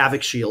 It's called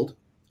Havoc Shield,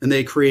 and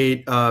they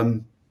create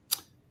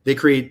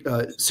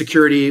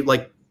security,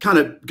 like kind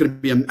of going to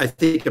be, I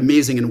think,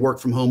 amazing in work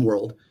from home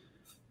world.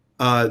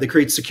 They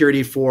create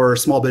security for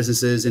small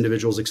businesses,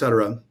 individuals, et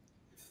cetera.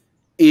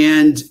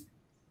 And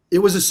it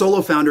was a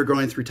solo founder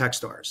going through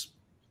Techstars.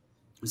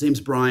 His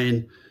name's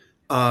Brian.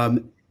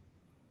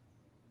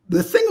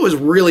 The thing that was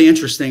really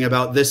interesting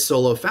about this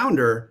solo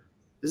founder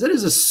is that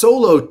he's a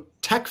solo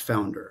tech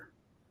founder.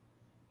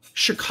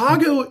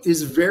 Chicago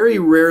is very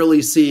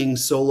rarely seeing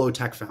solo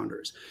tech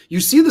founders. You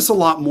see this a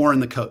lot more in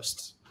the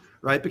coasts,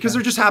 right? Because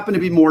there just happen to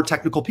be more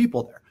technical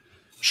people there.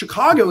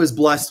 Chicago is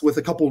blessed with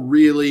a couple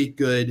really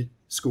good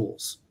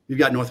schools. We've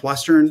got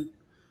Northwestern,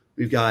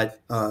 we've got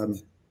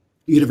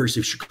University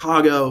of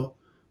Chicago,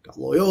 got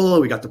Loyola,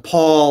 we got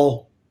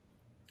DePaul.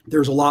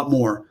 There's a lot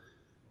more.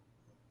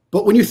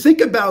 But when you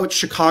think about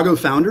Chicago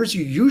founders,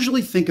 you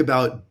usually think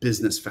about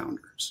business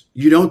founders.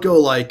 You don't go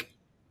like,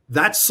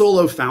 that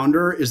solo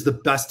founder is the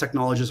best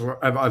technologist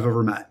I've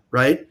ever met,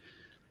 right?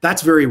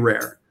 That's very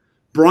rare.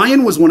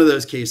 Brian was one of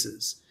those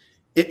cases.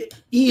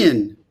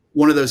 Ian,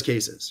 one of those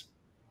cases.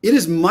 It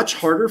is much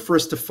harder for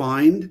us to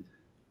find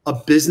a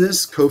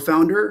business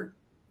co-founder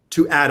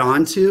to add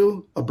on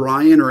to a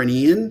Brian or an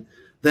Ian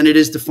than it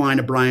is to find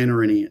a Brian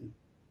or an Ian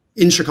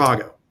in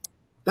Chicago.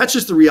 That's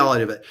just the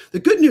reality of it. The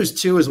good news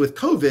too is with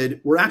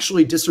COVID, we're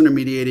actually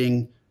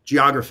disintermediating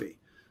geography.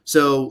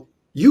 So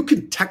you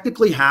could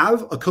technically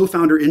have a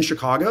co-founder in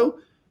Chicago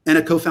and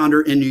a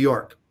co-founder in New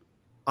York.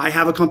 I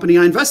have a company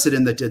I invested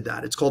in that did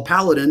that. It's called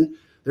Paladin.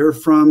 They're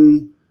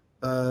from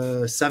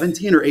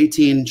 17 or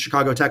 18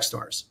 Chicago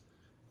Techstars.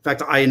 In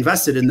fact, I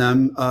invested in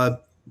them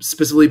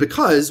specifically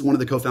because one of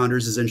the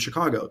co-founders is in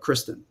Chicago,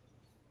 Kristen.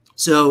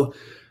 So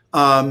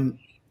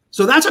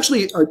that's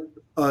actually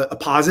a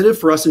positive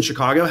for us in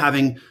Chicago,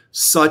 having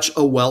such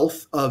a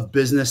wealth of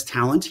business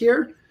talent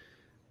here.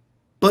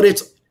 But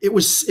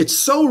it's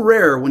so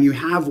rare when you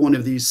have one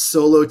of these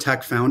solo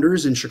tech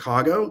founders in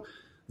Chicago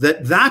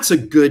that's a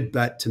good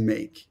bet to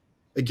make.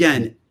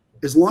 Again,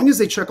 as long as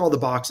they check all the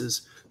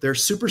boxes, they're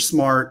super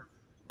smart,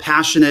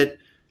 passionate,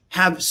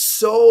 have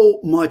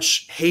so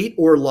much hate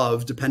or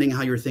love, depending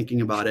how you're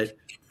thinking about it,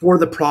 for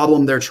the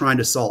problem they're trying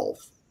to solve.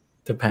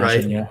 The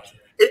passion, right?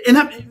 Yeah. And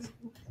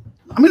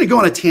I'm going to go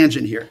on a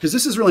tangent here because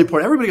this is really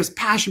important. Everybody goes,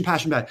 passion,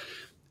 passion, passion.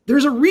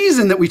 There's a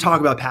reason that we talk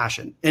about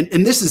passion,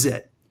 and this is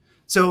it.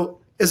 So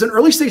as an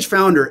early stage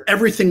founder,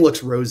 everything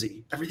looks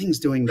rosy. Everything's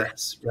doing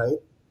this, right?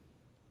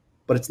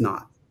 But it's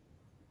not.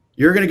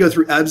 You're going to go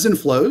through ebbs and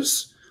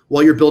flows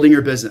while you're building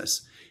your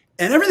business.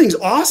 And everything's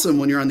awesome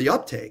when you're on the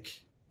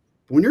uptake.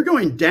 But when you're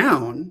going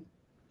down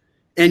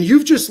and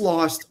you've just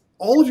lost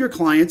all of your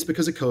clients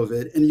because of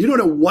COVID and you don't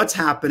know what's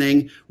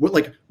happening,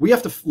 we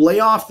have to lay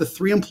off the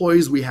 3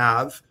 employees we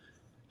have.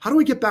 How do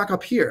we get back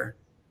up here?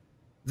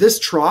 This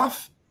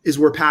trough is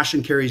where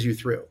passion carries you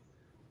through.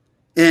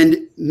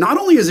 And not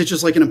only is it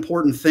just like an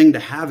important thing to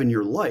have in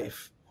your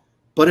life,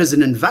 but as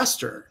an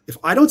investor, if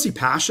I don't see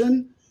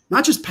passion,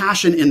 not just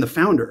passion in the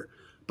founder,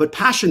 but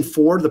passion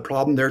for the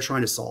problem they're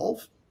trying to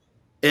solve,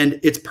 and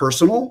it's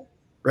personal,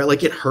 right?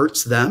 Like it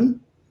hurts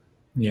them.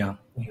 Yeah.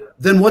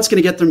 Then what's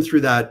going to get them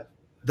through that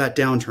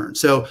downturn?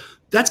 So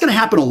that's going to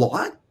happen a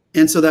lot.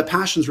 And so that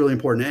passion is really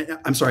important.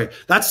 I'm sorry,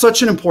 that's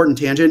such an important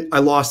tangent. I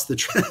lost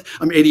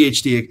I'm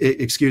ADHD.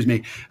 Excuse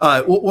me.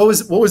 What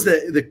was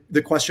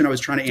the question I was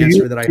trying to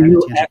answer that I had? Do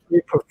you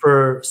actually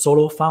prefer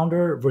solo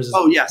founder versus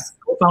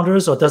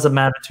co-founders, or does it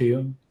matter to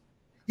you?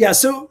 Yeah.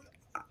 So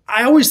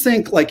I always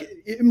think like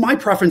my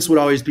preference would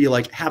always be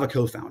like have a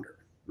co-founder,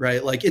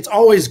 right? Like it's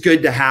always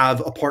good to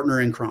have a partner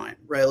in crime,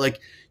 right?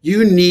 Like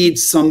you need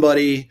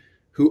somebody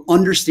who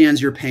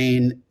understands your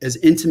pain as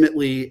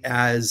intimately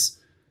as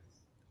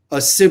a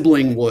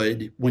sibling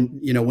would when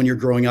you're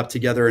growing up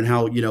together, and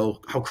how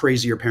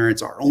crazy your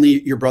parents are.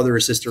 Only your brother or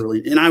sister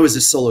really. And I was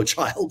a solo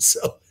child,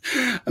 so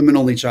I'm an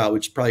only child,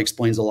 which probably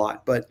explains a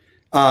lot. But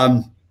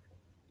I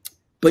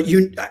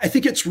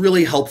think it's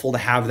really helpful to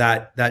have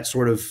that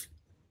sort of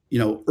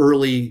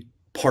early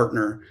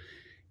partner.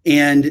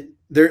 And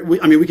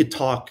we could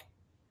talk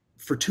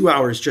for 2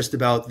 hours just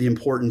about the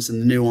importance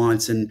and the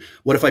nuance, and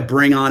what if I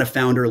bring on a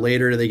founder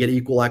later, do they get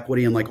equal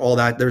equity and like all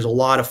that. There's a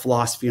lot of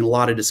philosophy and a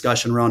lot of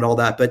discussion around all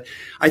that. But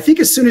I think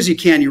as soon as you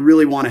can, you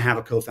really want to have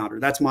a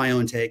co-founder. That's my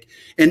own take.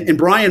 And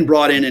Brian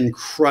brought in an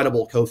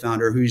incredible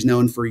co-founder who's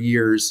known for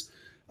years.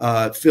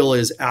 Phil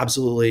is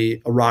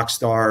absolutely a rock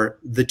star.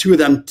 The two of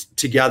them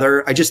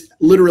together, I just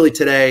literally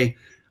today,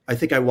 I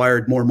think I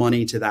wired more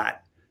money to that.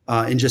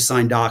 And just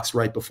signed docs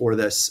right before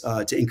this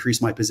to increase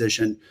my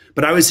position.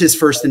 But I was his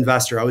first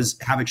investor. I was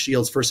Havoc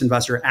Shield's first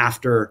investor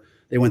after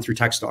they went through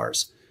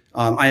Techstars.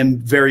 I am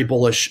very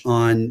bullish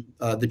on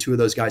the two of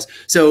those guys.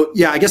 So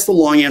yeah, I guess the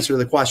long answer to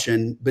the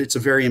question, but it's a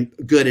very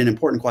good and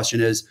important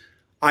question, is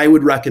I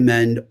would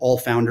recommend all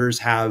founders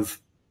have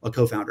a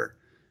co-founder.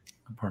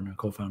 A partner,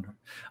 co-founder.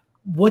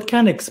 What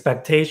kind of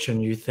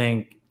expectation you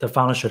think the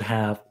founder should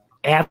have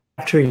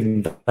after you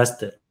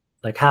invested?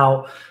 Like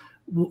how...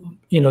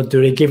 do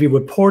they give you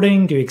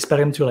reporting? Do you expect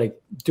them to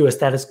like do a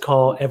status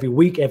call every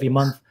week, every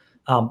month?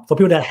 For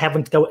people that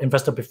haven't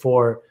invested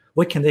before,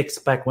 what can they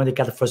expect when they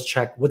got the first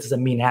check? What does it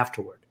mean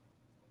afterward?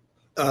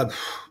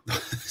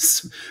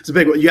 It's a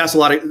big one. You asked a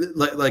lot of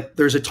like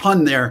there's a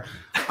ton there.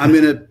 I'm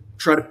going to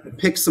try to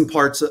pick some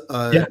parts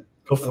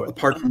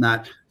apart from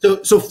that.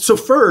 So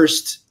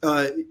first,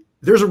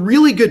 there's a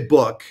really good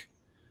book,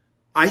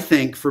 I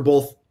think, for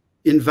both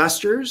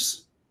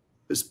investors,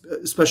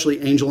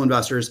 especially angel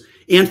investors,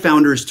 and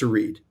founders to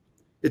read.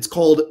 It's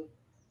called,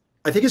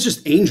 I think it's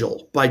just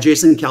Angel by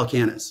Jason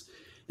Calacanis.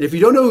 And if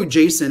you don't know who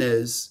Jason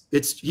is,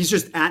 he's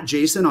just at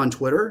Jason on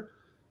Twitter.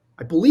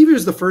 I believe he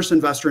was the first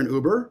investor in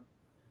Uber,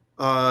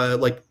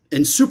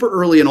 and super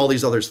early in all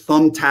these others,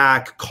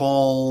 Thumbtack,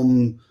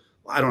 Calm,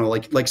 I don't know,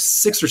 like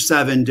 6 or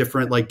 7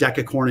 different like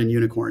Decacorn and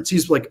unicorns.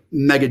 He's like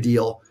mega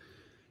deal.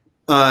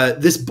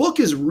 This book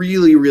is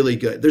really, really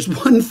good. There's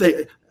one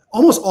thing,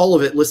 almost all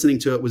of it, listening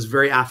to it was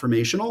very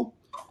affirmational.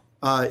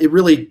 It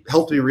really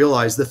helped me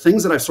realize the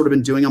things that I've sort of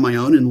been doing on my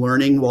own and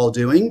learning while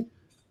doing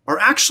are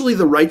actually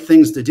the right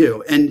things to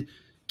do. And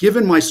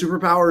given my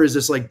superpower is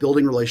this like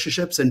building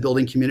relationships and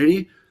building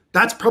community,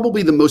 that's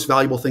probably the most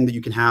valuable thing that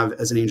you can have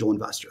as an angel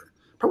investor.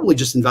 Probably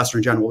just investor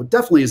in general, but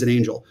definitely as an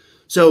angel.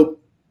 So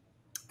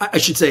I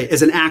should say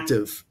as an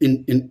active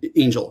in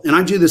angel, and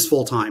I do this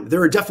full time.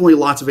 There are definitely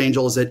lots of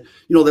angels that,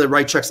 that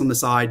write checks on the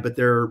side, but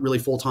they're really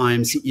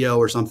full-time CEO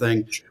or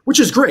something, which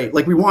is great.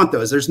 Like we want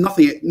those. There's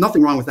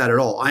nothing wrong with that at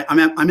all.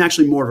 I'm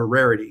actually more of a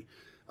rarity.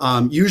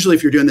 Usually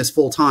if you're doing this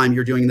full time,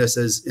 you're doing this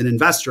as an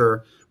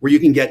investor where you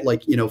can get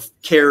like,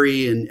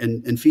 carry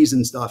and fees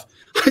and stuff.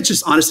 I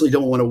just honestly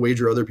don't want to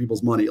wager other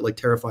people's money. It like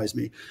terrifies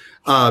me.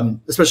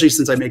 Especially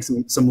since I make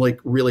some like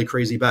really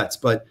crazy bets,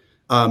 but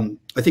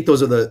I think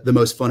those are the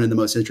most fun and the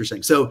most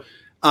interesting. So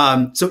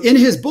in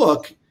his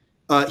book,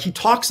 he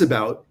talks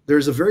about,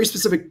 there's a very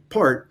specific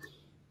part.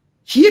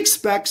 He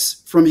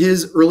expects from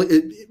his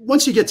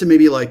once you get to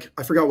maybe like,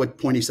 I forgot what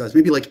point he says,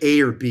 maybe like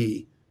A or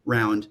B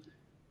round,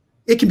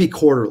 it can be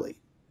quarterly.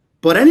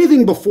 But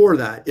anything before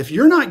that, if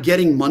you're not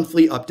getting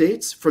monthly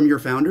updates from your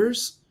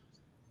founders,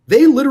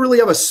 they literally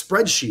have a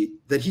spreadsheet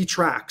that he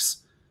tracks.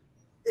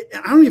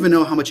 I don't even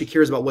know how much he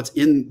cares about what's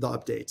in the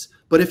updates.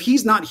 But if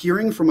he's not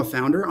hearing from a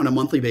founder on a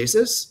monthly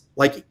basis,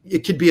 like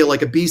it could be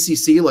like a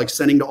BCC, like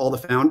sending to all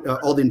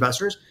the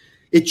investors,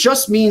 it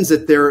just means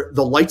that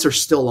the lights are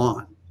still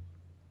on,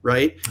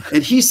 right?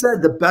 And he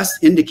said the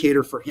best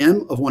indicator for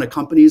him of when a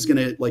company is going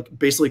to like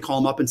basically call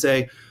him up and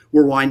say,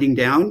 we're winding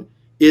down,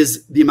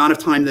 is the amount of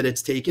time that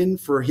it's taken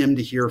for him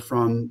to hear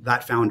from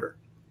that founder,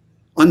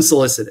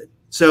 unsolicited.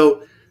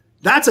 So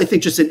that's, I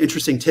think, just an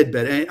interesting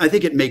tidbit. And I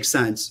think it makes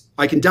sense.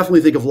 I can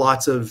definitely think of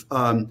lots of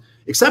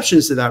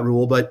exceptions to that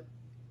rule, but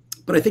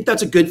I think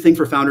that's a good thing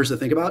for founders to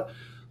think about.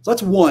 So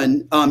that's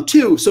one.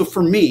 Two, so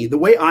for me, the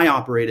way I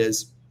operate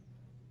is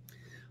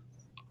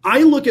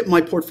I look at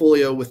my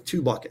portfolio with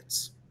two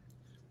buckets.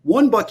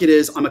 One bucket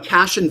is I'm a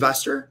cash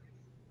investor,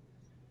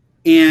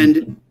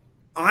 and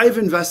I've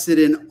invested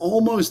in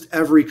almost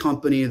every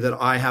company that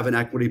I have an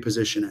equity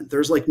position in.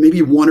 There's like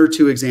maybe one or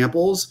two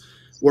examples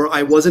where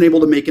I wasn't able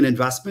to make an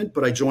investment,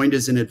 but I joined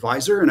as an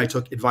advisor and I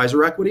took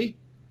advisor equity.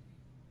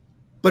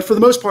 But for the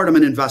most part, I'm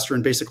an investor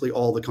in basically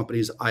all the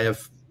companies I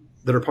have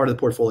that are part of the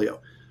portfolio.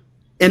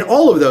 And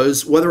all of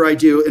those, whether I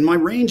do, and my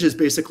range is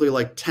basically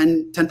like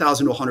 10,000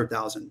 to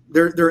 100,000.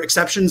 There are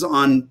exceptions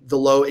on the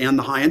low and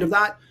the high end of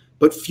that,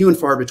 but few and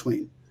far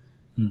between.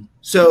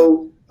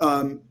 So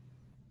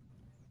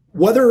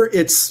whether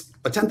it's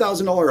a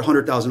 $10,000 or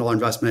 $100,000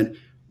 investment,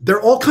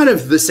 they're all kind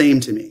of the same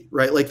to me,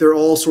 right? Like they're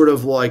all sort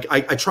of like,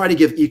 I try to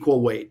give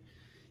equal weight.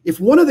 If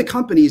one of the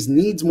companies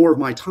needs more of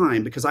my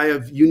time because I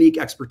have unique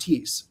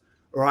expertise,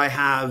 or I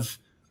have,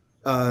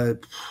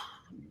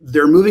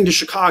 they're moving to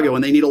Chicago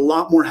and they need a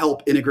lot more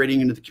help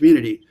integrating into the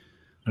community,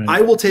 right,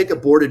 I will take a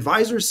board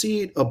advisor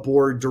seat, a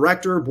board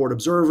director, board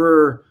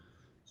observer,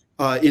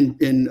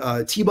 in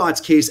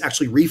T-Bot's case,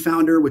 actually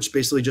refounder, which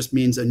basically just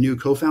means a new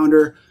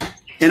co-founder.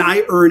 And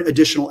I earn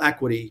additional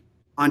equity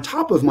on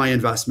top of my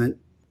investment.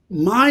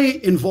 My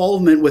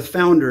involvement with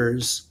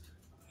founders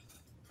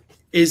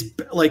is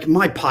like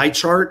my pie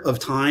chart of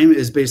time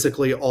is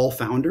basically all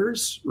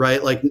founders,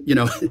 right? Like, you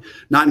know,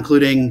 not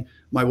including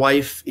my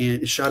wife,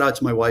 and shout out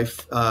to my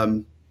wife.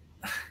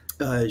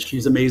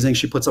 She's amazing.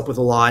 She puts up with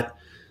a lot.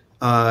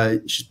 I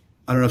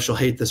don't know if she'll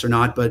hate this or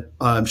not, but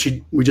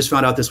we just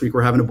found out this week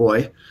we're having a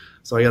boy.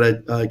 So I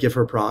got to give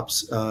her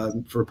props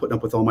for putting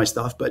up with all my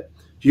stuff, but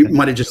you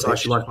might have just saw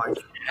she left mine.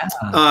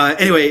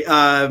 Anyway,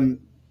 and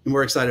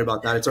we're excited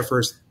about that. It's our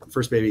first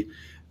baby.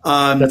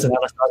 That's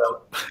another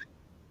startup.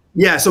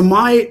 Yeah. So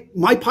my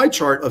pie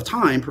chart of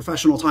time,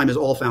 professional time, is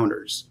all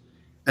founders.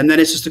 And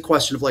then it's just a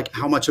question of like,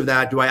 how much of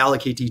that do I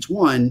allocate to each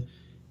one?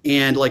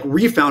 And like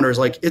refounders,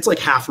 like it's like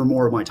half or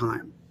more of my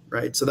time,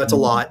 right? So that's a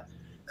lot.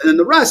 And then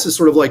the rest is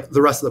sort of like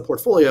the rest of the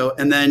portfolio.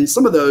 And then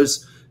some of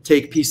those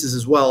take pieces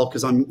as well,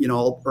 because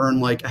I'll earn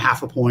like a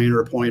half a point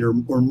or a point or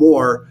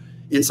more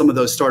in some of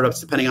those startups,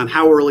 depending on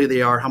how early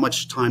they are, how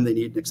much time they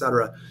need, et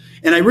cetera.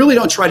 And I really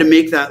don't try to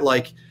make that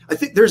like, I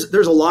think there's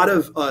a lot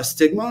of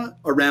stigma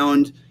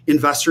around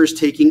investors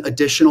taking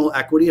additional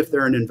equity if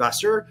they're an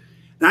investor.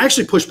 And I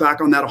actually push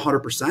back on that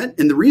 100%.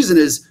 And the reason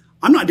is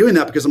I'm not doing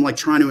that because I'm like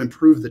trying to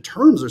improve the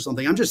terms or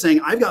something. I'm just saying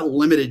I've got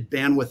limited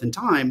bandwidth and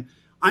time.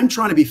 I'm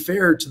trying to be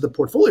fair to the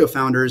portfolio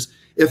founders.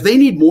 If they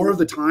need more of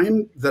the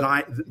time than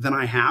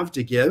I have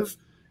to give,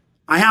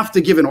 I have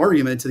to give an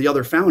argument to the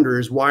other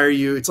founders. Why are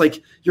you? It's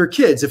like your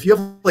kids. If you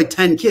have like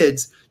 10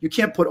 kids, you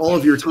can't put all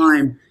of your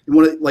time in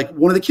one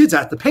of the kids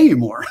has to pay you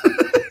more.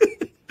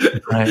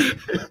 Right.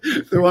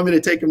 If they want me to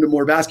take them to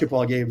more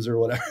basketball games or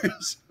whatever.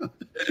 So,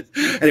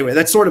 anyway,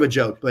 that's sort of a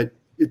joke, but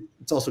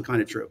it's also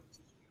kind of true.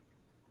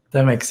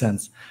 That makes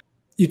sense.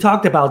 You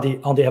talked about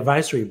on the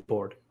advisory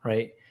board,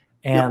 right?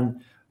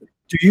 And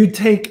do you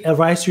take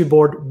advisory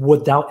board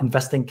without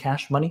investing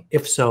cash money?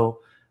 If so,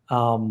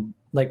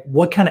 like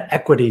what kind of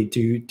equity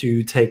do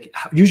you take?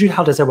 Usually,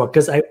 how does that work?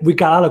 Because we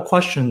got a lot of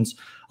questions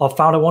of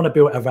founder want to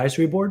build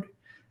advisory board,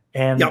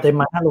 and they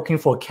might not looking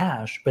for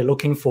cash, but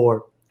looking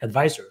for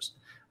advisors.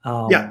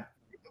 I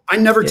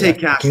never take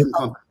cash from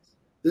companies.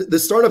 The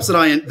startups that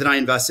I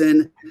invest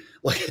in,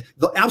 like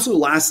the absolute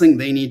last thing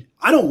they need,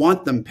 I don't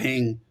want them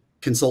paying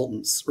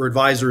consultants or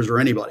advisors or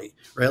anybody,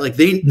 right? Like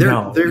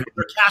they're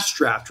cash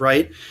strapped,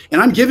 right? And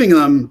I'm giving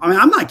them,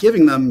 I'm not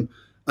giving them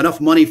enough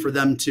money for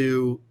them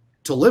to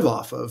live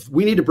off of.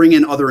 We need to bring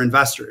in other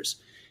investors.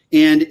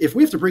 And if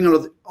we have to bring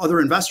in other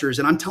investors,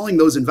 and I'm telling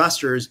those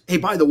investors, hey,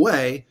 by the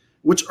way,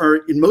 which are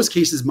in most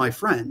cases my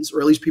friends,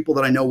 or at least people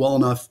that I know well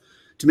enough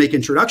to make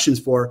introductions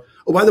for,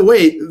 oh, by the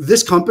way,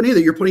 this company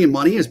that you're putting in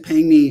money is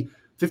paying me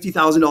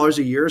 $50,000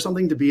 a year or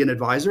something to be an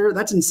advisor.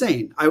 That's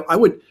insane. I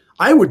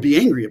would be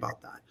angry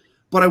about that.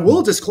 But I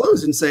will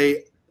disclose and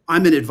say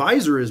I'm an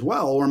advisor as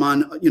well, or I'm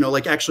on,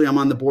 actually I'm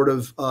on the board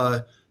of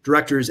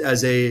directors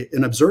as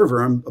an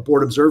observer. I'm a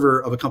board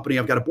observer of a company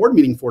I've got a board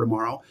meeting for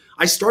tomorrow.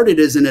 I started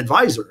as an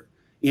advisor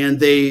and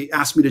they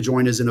asked me to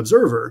join as an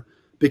observer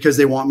because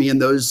they want me in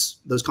those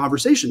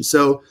conversations.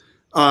 So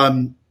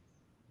I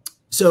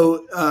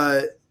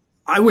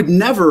would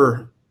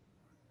never,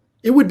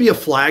 it would be a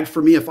flag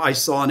for me if I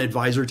saw an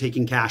advisor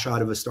taking cash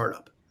out of a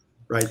startup,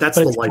 right? That's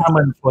the life. It's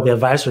common for the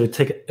advisor to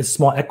take a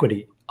small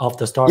equity of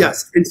the startup.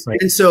 Yes.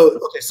 And so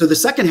the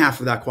second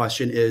half of that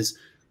question is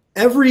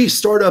every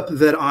startup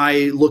that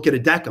I look at a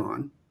deck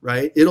on,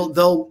 right?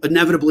 They'll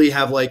inevitably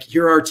have like,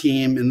 here are our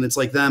team, and it's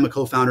like them, a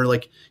co-founder,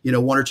 like,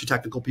 one or two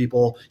technical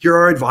people. Here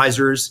are our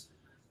advisors.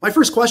 My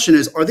first question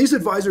is, are these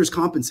advisors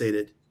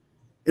compensated?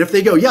 And if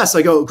they go, yes,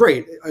 I go,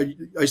 great. I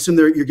assume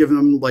you're giving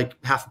them like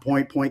half a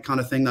point kind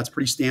of thing. That's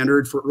pretty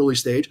standard for early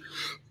stage.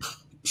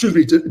 Excuse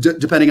me,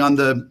 depending on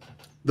the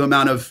the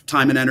amount of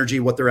time and energy,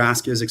 what their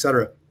ask is, et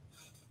cetera.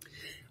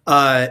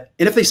 And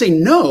if they say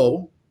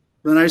no,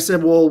 then I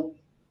said, well,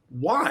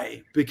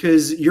 why?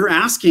 Because you're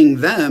asking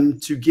them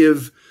to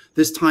give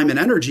this time and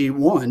energy,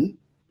 one,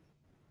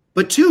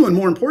 but two, and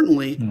more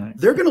importantly,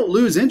 they're going to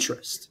lose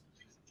interest,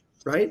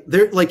 right?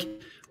 They're like,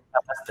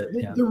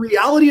 the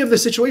reality of the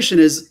situation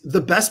is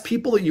the best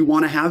people that you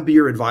want to have be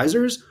your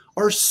advisors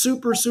are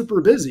super,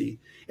 super busy.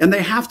 And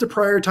they have to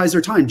prioritize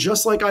their time,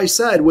 just like I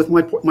said with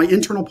my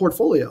internal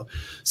portfolio.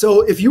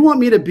 So if you want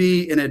me to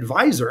be an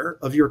advisor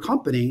of your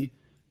company,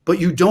 but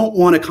you don't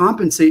want to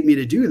compensate me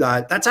to do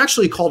that, that's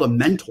actually called a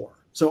mentor.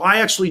 So I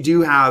actually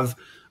do have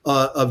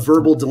a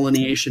verbal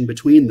delineation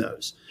between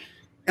those.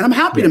 And I'm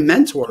happy to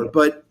mentor,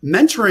 but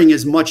mentoring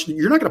is much,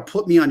 you're not going to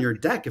put me on your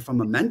deck if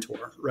I'm a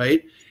mentor,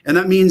 right? And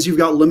that means you've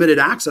got limited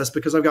access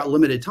because I've got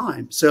limited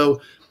time.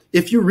 So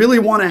if you really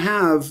want to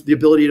have the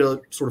ability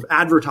to sort of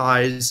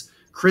advertise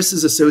Chris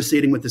is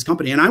associating with this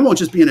company, and I won't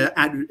just be an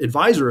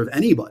advisor of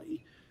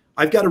anybody.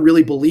 I've got to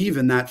really believe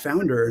in that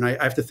founder, and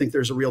I have to think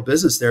there's a real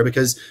business there,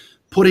 because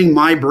putting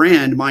my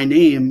brand, my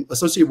name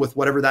associated with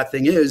whatever that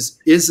thing is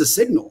a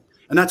signal,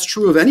 and that's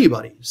true of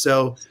anybody.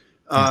 So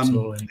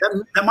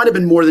that might have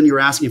been more than you were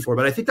asking for,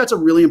 but I think that's a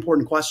really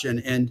important question,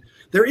 and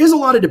there is a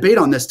lot of debate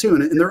on this too,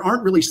 and there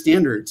aren't really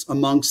standards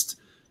amongst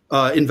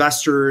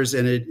investors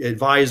and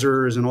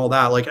advisors and all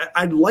that. Like,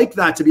 I'd like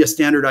that to be a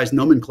standardized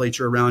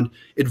nomenclature around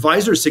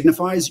advisor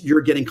signifies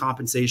you're getting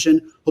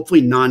compensation,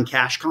 hopefully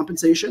non-cash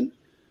compensation,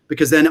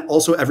 because then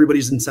also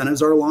everybody's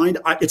incentives are aligned.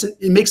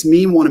 It makes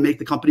me want to make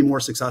the company more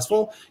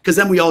successful, because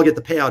then we all get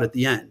the payout at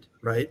the end,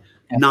 right?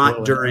 Absolutely.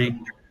 Not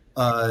during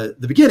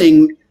the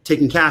beginning,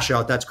 taking cash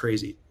out. That's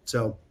crazy.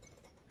 So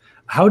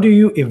how do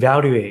you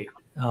evaluate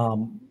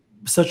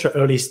such an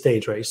early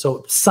stage, right?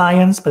 So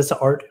science, but it's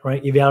art,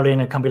 right?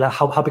 Evaluating a company, like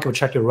how people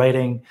check your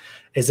rating.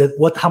 Is it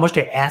how much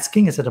they're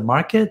asking? Is it a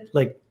market?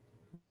 Like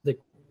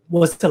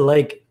what's it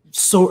like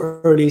so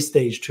early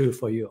stage too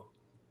for you?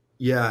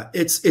 Yeah,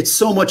 it's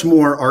so much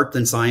more art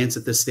than science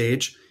at this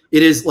stage.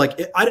 It is like,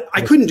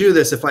 I couldn't do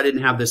this if I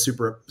didn't have this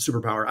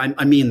superpower.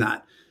 I mean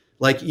that.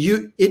 Like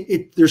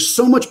there's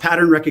so much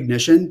pattern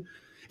recognition.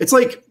 It's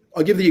like,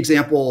 I'll give the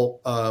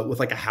example with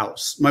like a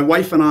house. My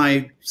wife and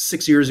I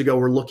 6 years ago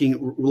were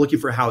looking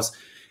for a house,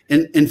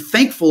 and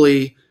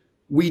thankfully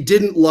we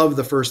didn't love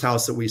the first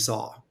house that we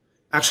saw.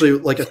 Actually,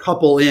 like a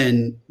couple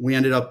in, we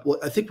ended up,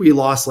 I think we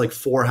lost like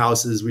 4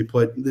 houses. We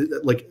put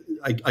like,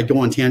 I go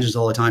on tangents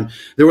all the time.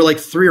 There were like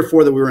 3 or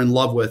 4 that we were in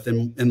love with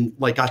and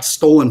like got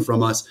stolen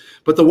from us.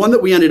 But the one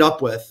that we ended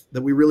up with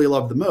that we really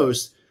loved the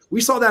most, we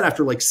saw that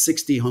after like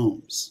 60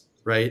 homes,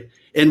 right?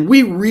 And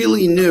we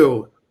really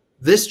knew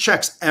this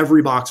checks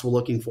every box we're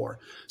looking for.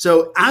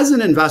 So as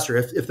an investor,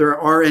 if there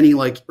are any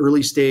like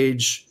early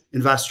stage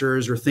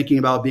investors or thinking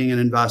about being an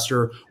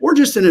investor, or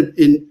just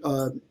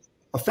a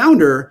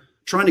founder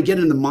trying to get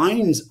in the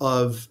minds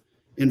of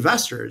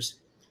investors,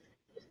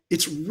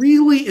 it's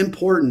really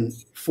important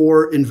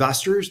for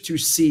investors to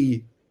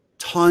see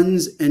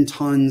tons and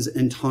tons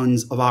and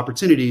tons of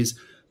opportunities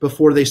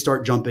before they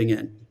start jumping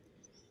in.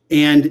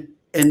 And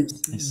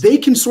they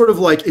can sort of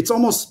like, it's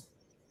almost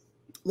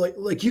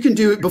like you can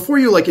do, before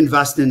you like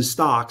invest in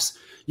stocks,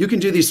 you can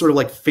do these sort of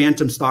like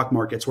phantom stock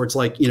markets where it's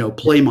like,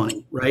 play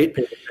money, right?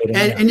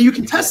 And you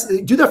can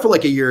do that for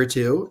like a year or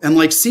two and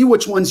like see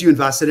which ones you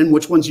invested in,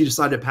 which ones you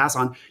decided to pass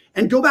on,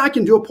 and go back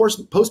and do a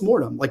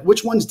post-mortem, like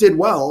which ones did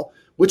well,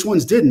 which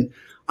ones didn't.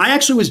 I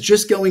actually was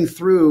just going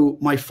through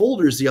my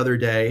folders the other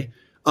day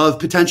of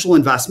potential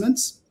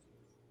investments,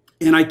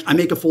 and I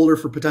make a folder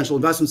for potential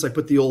investments. I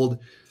put the old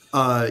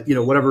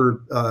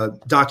whatever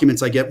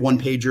documents I get, one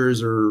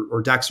pagers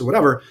or decks or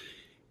whatever.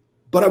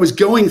 But I was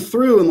going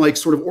through and like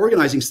sort of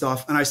organizing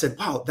stuff. And I said,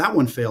 wow, that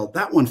one failed.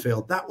 That one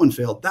failed. That one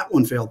failed. That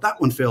one failed.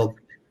 That one failed.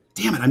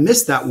 Damn it. I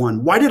missed that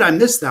one. Why did I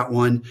miss that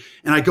one?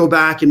 And I go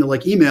back into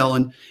like email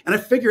and I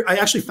figured I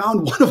actually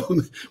found one of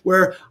them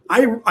where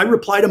I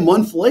replied a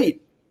month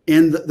late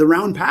and the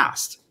round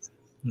passed.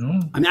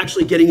 I'm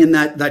actually getting in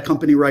that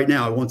company right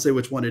now. I won't say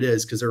which one it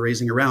is because they're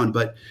raising a round,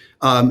 but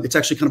it's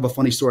actually kind of a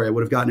funny story. I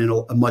would have gotten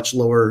in a much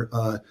lower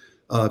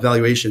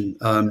valuation.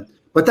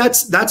 But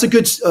that's a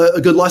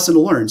good lesson to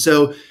learn.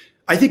 So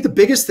I think the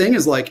biggest thing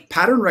is like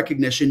pattern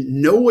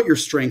recognition, know what your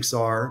strengths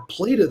are,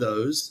 play to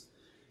those.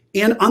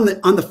 And on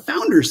the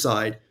founder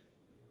side,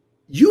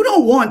 you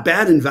don't want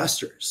bad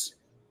investors.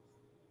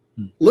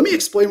 Let me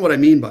explain what I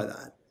mean by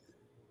that.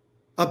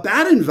 A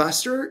bad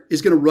investor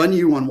is going to run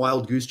you on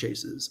wild goose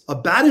chases. A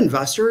bad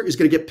investor is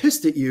going to get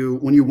pissed at you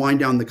when you wind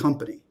down the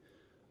company.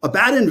 A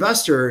bad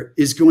investor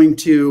is going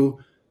to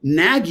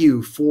nag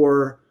you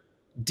for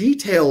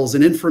details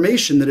and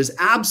information that is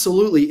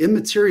absolutely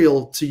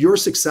immaterial to your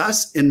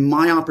success and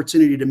my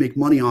opportunity to make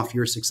money off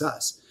your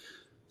success.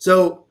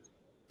 So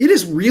it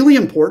is really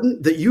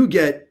important that you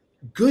get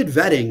good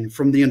vetting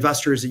from the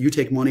investors that you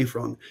take money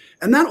from.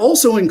 And that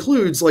also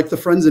includes like the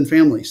friends and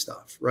family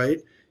stuff, right?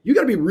 You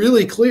got to be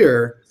really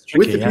clear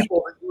with the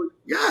people.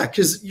 Yeah,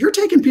 because you're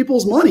taking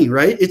people's money,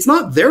 right? It's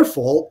not their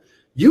fault.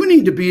 You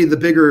need to be you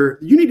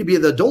need to be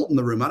the adult in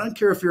the room. I don't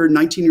care if you're a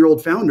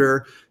 19-year-old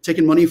founder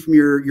taking money from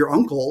your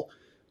uncle.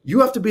 You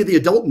have to be the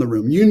adult in the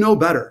room. You know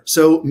better.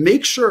 So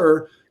make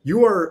sure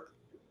you are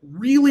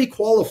really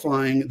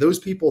qualifying those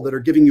people that are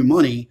giving you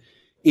money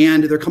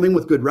and they're coming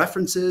with good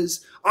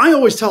references. I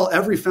always tell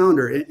every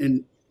founder,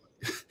 and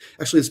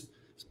actually it's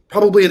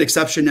probably an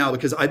exception now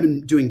because I've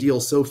been doing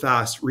deals so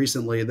fast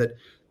recently that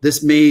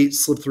this may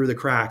slip through the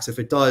cracks. If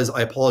it does,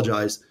 I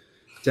apologize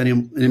to any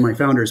of my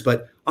founders,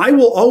 but I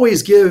will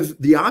always give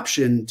the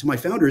option to my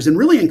founders and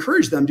really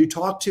encourage them to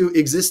talk to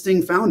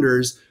existing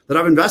founders that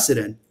I've invested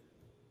in.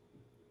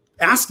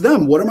 Ask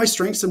them, what are my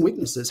strengths and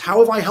weaknesses? How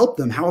have I helped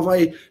them? How have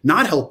I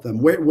not helped them?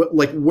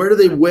 Where do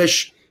they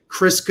wish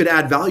Chris could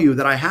add value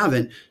that I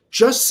haven't?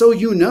 Just so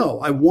you know,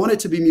 I want it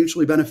to be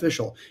mutually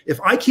beneficial.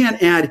 If I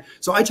can't add,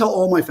 so I tell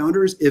all my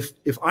founders,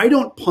 if I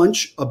don't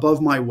punch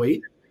above my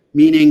weight,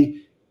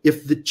 meaning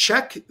if the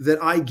check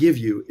that I give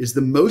you is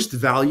the most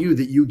value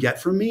that you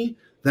get from me,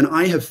 then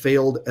I have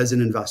failed as an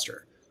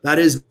investor. That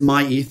is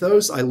my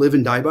ethos. I live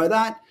and die by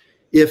that.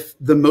 If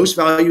the most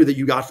value that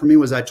you got from me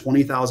was that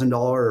 $20,000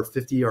 or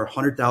 $50,000 or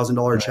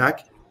 $100,000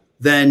 check,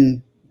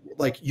 then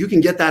like you can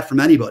get that from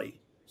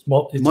anybody.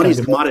 Well, money's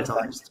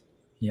commoditized.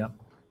 Yeah.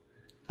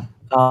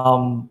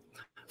 From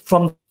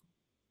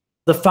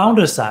the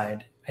founder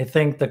side, I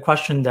think the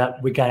question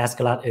that we get asked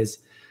a lot is,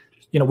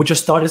 we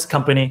just started this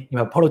company,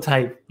 a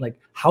prototype. Like,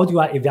 how do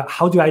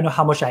I know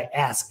how much I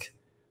ask,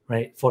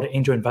 right, for the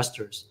angel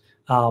investors?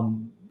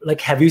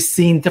 Like, have you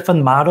seen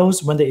different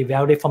models when they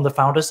evaluate from the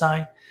founder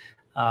side?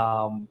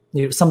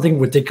 Something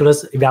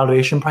ridiculous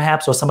evaluation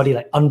perhaps, or somebody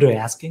like under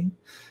asking.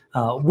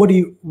 What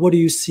do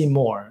you see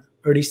more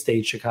early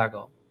stage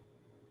Chicago?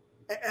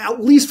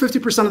 At least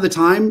 50% of the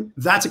time,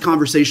 that's a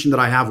conversation that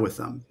I have with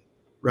them,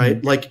 right?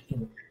 Mm-hmm. Like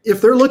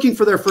if they're looking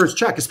for their first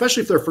check,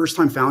 especially if they're a first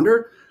time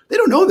founder, they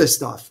don't know this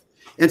stuff.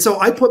 And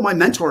so I put my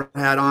mentor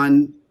hat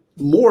on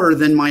more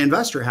than my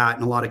investor hat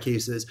in a lot of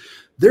cases.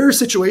 There are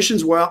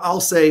situations where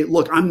I'll say,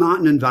 look, I'm not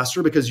an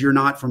investor because you're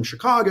not from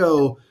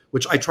Chicago,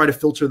 which I try to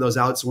filter those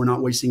out so we're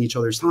not wasting each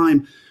other's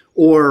time.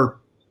 Or,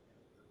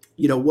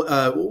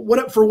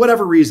 for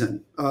whatever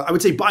reason, I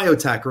would say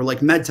biotech or like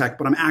medtech,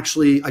 but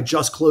I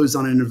just closed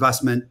on an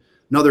investment.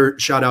 Another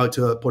shout out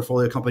to a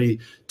portfolio company,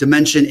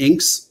 Dimension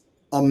Inks,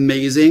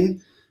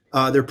 amazing.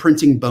 They're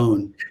printing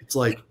bone. It's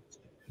like,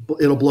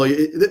 it'll blow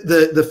you.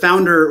 The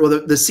founder or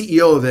the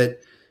CEO of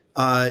it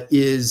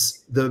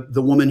is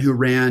the woman who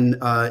ran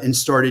and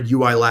started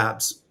UI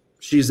Labs.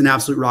 She's an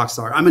absolute rock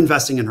star. I'm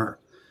investing in her.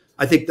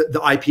 I think that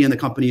the IP in the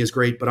company is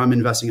great, but I'm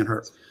investing in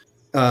her.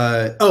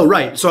 Oh,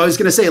 right. So I was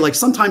going to say, like,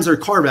 sometimes there are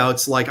carve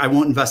outs, like I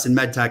won't invest in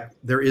medtech.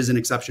 There is an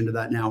exception to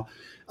that now.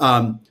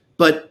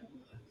 But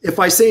if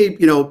I say,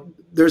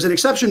 there's an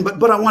exception,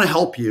 but I want to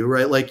help you,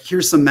 right? Like,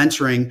 here's some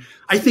mentoring.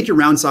 I think your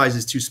round size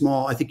is too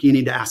small. I think you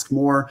need to ask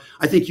more.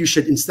 I think you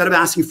should, instead of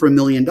asking for $1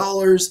 million,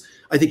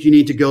 I think you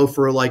need to go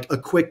for like a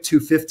quick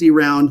 250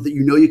 round that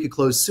you could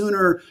close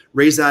sooner,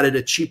 raise that at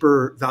a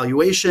cheaper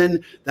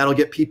valuation. That'll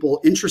get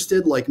people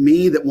interested like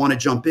me that want to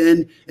jump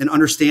in and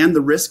understand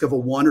the risk of a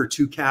 1 or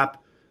 2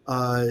 cap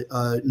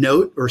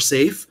note or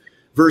safe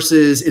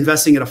versus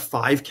investing at a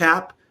 5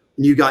 cap.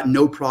 And you got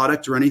no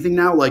product or anything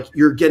now, like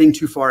you're getting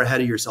too far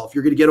ahead of yourself.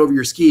 You're going to get over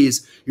your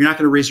skis. You're not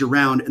going to raise your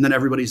round, and then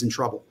everybody's in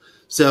trouble.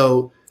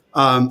 So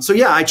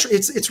yeah,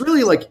 it's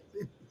really like,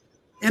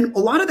 and a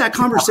lot of that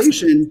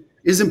conversation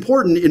is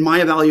important in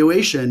my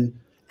evaluation.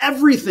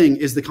 Everything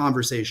is the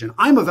conversation.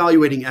 I'm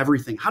evaluating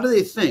everything. How do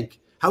they think?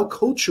 How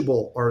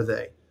coachable are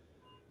they?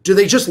 Do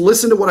they just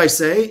listen to what I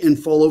say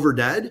and fall over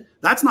dead?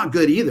 That's not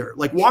good either.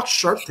 Like, watch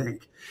Shark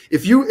Tank.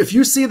 If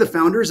you see the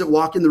founders that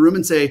walk in the room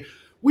and say,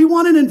 we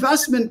want an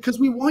investment because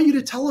we want you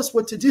to tell us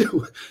what to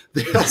do,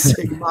 they'll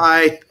say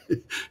bye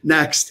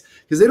next,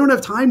 because they don't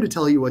have time to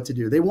tell you what to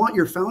do. They want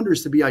your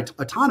founders to be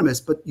autonomous,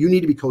 but you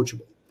need to be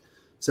coachable.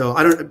 So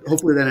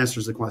hopefully that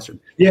answers the question.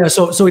 Yeah.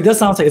 So it does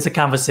sound like it's a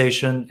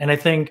conversation. And I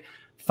think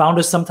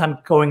founders sometimes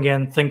going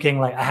in thinking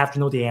like, I have to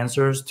know the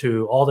answers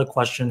to all the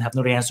questions, have to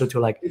know the answer to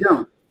like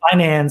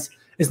finance.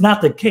 Is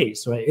not the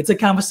case, right? It's a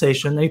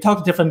conversation and you talk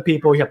to different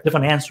people, you have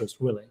different answers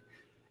really.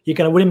 You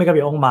got to really make up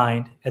your own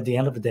mind at the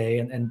end of the day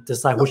and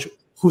decide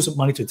whose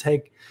money to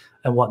take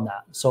and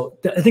whatnot. So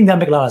I think that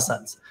makes a lot of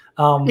sense.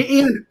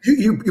 And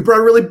you brought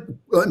a really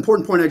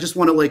important point. I just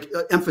want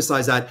to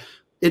emphasize that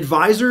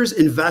advisors,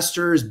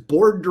 investors,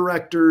 board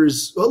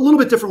directors, a little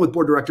bit different with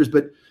board directors,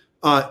 but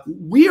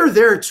we are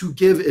there to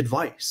give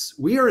advice.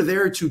 We are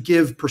there to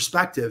give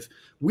perspective.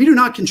 We do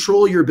not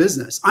control your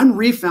business. I'm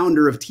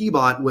refounder of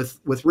T-Bot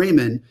with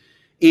Raymond,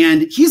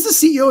 and he's the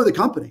CEO of the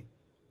company.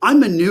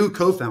 I'm a new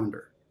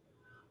co-founder.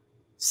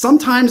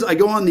 Sometimes I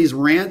go on these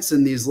rants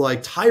and these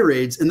like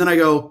tirades, and then I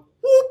go,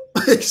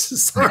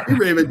 sorry,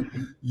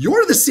 Raymond,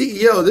 you're the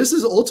CEO. This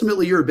is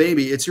ultimately your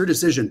baby. It's your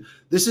decision.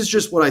 This is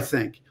just what I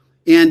think.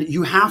 And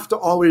you have to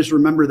always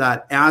remember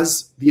that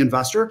as the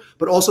investor,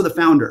 but also the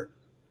founder.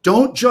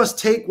 Don't just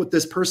take what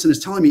this person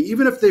is telling me,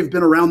 even if they've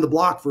been around the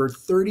block for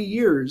 30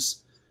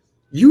 years,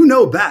 you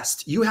know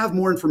best. You have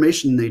more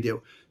information than they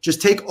do.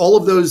 Just take all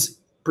of those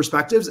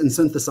perspectives and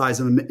synthesize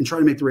them and try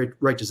to make the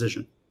right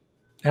decision.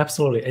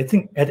 Absolutely. I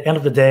think at the end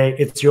of the day,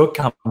 it's your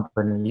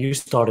company. You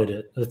started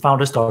it. The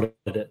founder started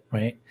it,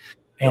 right?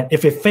 And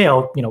if it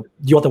failed,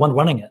 you're the one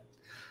running it.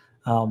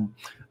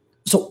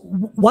 So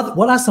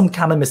what are some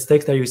common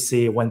mistakes that you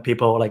see when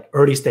people like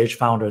early stage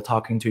founder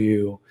talking to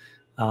you?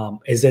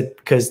 Is it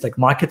because like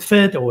market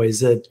fit, or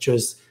is it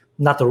just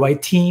not the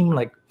right team?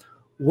 Like,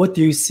 what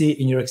do you see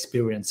in your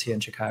experience here in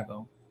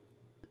Chicago?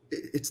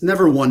 It's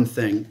never one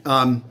thing.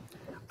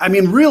 I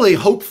mean, really,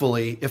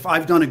 hopefully, if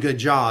I've done a good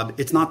job,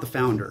 it's not the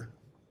founder,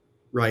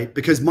 right?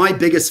 Because my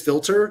biggest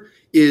filter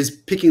is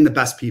picking the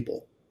best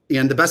people,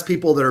 and the best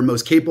people that are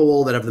most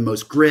capable, that have the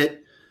most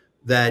grit,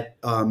 that,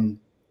 and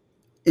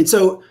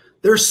so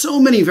there's so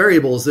many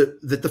variables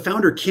that the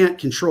founder can't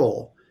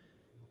control.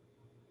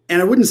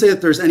 And I wouldn't say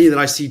that there's any that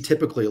I see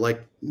typically,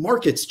 like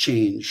markets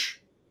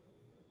change,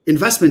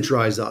 investment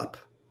dries up.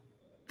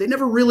 They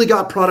never really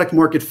got product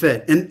market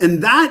fit.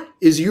 And that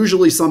is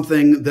usually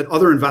something that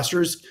other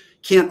investors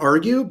can't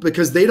argue,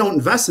 because they don't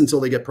invest until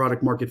they get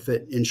product market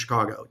fit in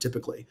Chicago,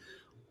 typically.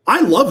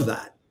 I love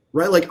that,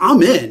 right? Like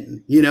I'm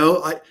in,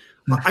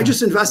 I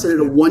just invested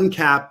in a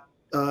 1-cap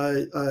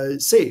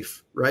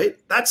safe, right?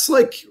 That's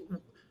like,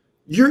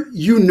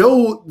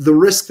 the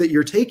risk that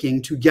you're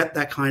taking to get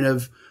that kind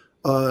of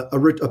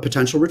a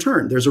potential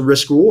return. There's a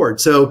risk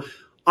reward. So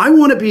I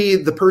want to be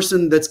the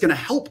person that's going to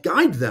help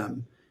guide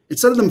them,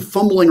 instead of them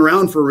fumbling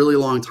around for a really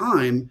long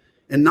time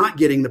and not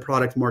getting the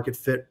product market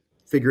fit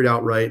figured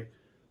out right.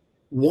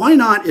 Why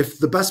not, if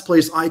the best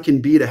place I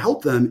can be to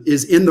help them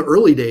is in the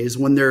early days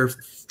when they're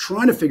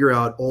trying to figure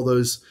out all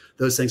those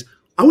things,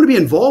 I want to be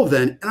involved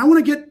then, and I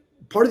want to get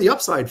part of the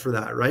upside for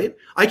that, right?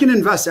 I can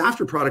invest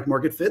after product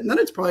market fit, and then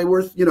it's probably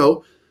worth,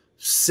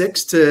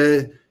 6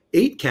 to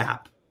 8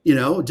 cap,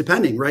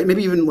 depending, right?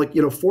 Maybe even like,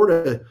 4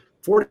 to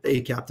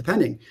 8 cap,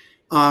 depending.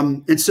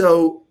 And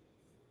so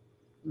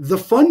the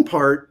fun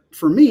part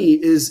for me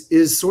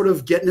is sort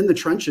of getting in the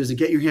trenches and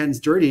get your hands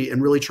dirty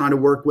and really trying to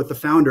work with the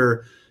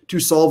founder to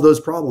solve those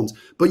problems.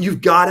 But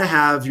you've got to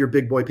have your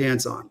big boy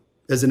pants on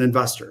as an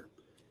investor.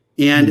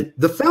 And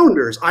the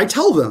founders, I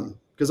tell them,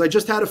 because I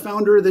just had a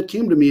founder that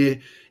came to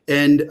me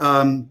and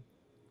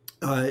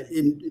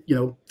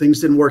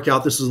things didn't work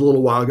out. This was a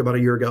little while ago, about a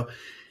year ago.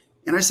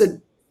 And I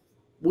said,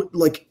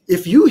 like,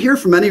 if you hear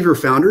from any of your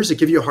founders that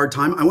give you a hard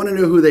time, I want to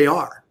know who they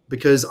are,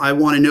 because I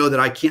want to know that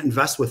I can't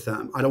invest with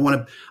them. I don't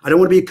want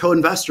to be a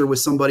co-investor with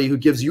somebody who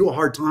gives you a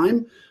hard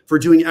time for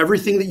doing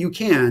everything that you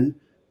can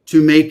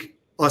to make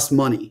us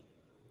money,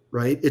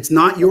 right? It's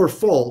not your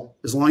fault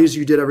as long as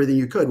you did everything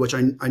you could, which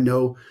I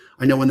know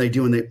when they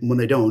do and when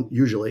they don't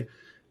usually.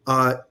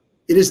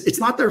 It's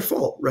not their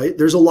fault, right?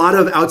 There's a lot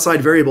of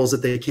outside variables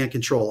that they can't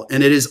control.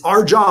 And it is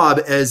our job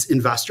as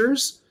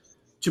investors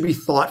to be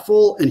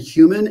thoughtful and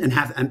human and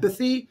have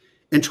empathy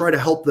and try to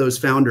help those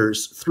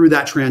founders through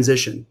that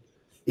transition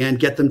and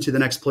get them to the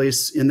next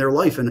place in their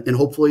life. And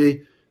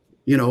hopefully,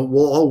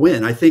 we'll all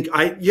win. I think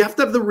you have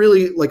to have the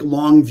really like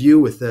long view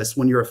with this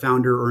when you're a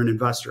founder or an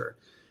investor.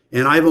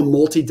 And I have a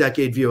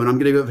multi-decade view, and I'm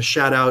going to give a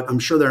shout out. I'm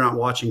sure they're not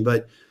watching,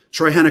 but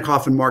Troy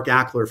Hennekoff and Mark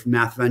Ackler from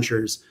Math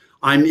Ventures,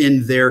 I'm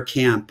in their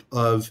camp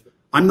of,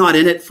 I'm not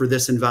in it for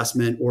this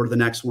investment or the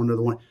next one or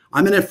the one.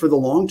 I'm in it for the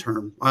long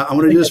term. I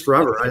want to do this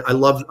forever. I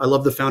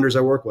love the founders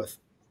I work with.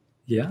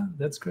 Yeah,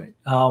 that's great.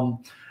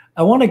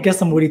 I want to get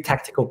some really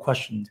tactical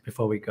questions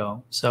before we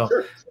go. So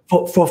sure.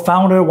 for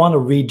founder want to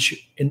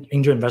reach an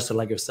angel investor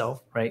like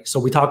yourself, right?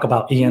 So we talk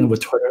about Ian with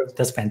Twitter.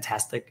 That's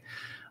fantastic.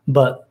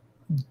 But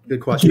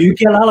good question. Do you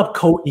get a lot of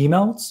cold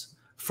emails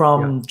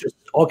from just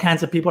all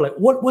kinds of people? Like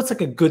what's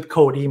like a good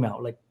cold email?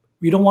 Like,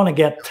 you don't want to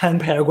get 10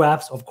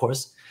 paragraphs, of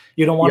course.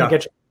 You don't want to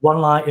get one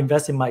line,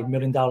 invest in my $1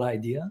 million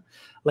idea.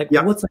 Like,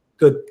 what's a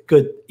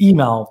good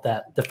email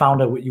that the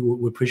founder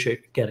would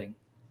appreciate getting?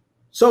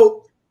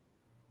 So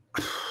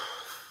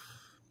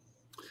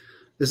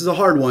this is a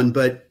hard one,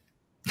 but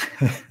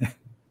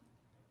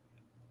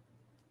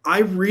I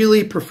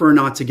really prefer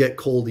not to get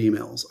cold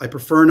emails. I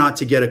prefer not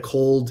to get a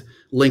cold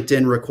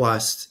LinkedIn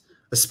request,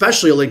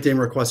 especially a LinkedIn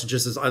request that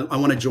just says, I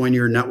want to join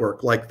your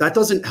network. Like, that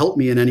doesn't help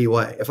me in any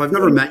way. If I've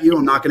never met you,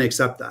 I'm not going to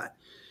accept that.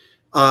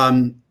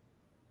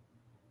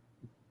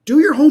 Do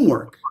your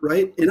homework,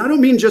 right? And I don't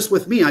mean just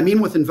with me. I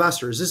mean with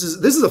investors. This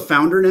is a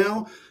founder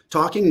now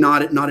talking,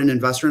 not an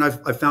investor. And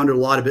I've founded a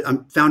lot of it.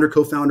 I'm founder,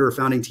 co-founder, or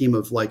founding team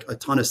of like a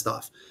ton of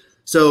stuff.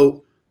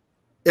 So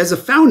as a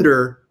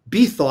founder,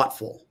 be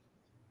thoughtful,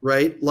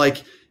 right?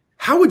 Like,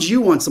 how would you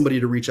want somebody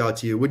to reach out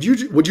to you? Would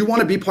you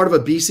want to be part of a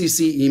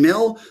BCC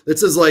email that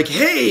says like,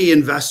 hey,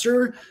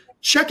 investor,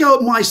 check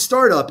out my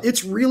startup.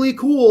 It's really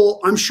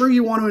cool. I'm sure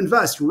you want to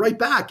invest. Right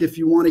back if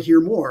you want to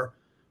hear more.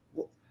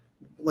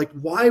 Like,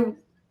 why?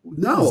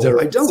 No,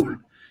 I don't.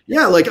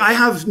 Yeah, like I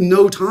have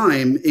no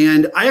time,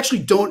 and I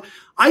actually don't.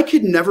 I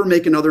could never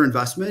make another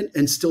investment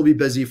and still be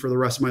busy for the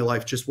rest of my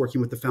life just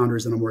working with the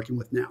founders that I'm working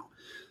with now.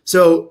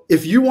 So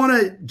if you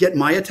want to get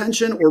my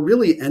attention, or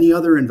really any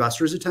other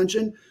investor's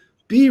attention,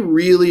 be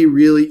really,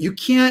 really, you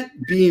can't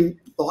be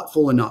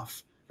thoughtful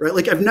enough, right?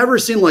 Like, I've never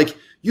seen like,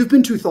 you've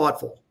been too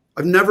thoughtful.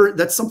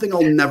 That's something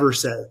I'll never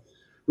say,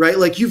 right?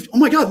 Like oh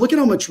my God, look at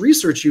how much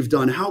research you've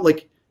done.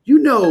 How'd you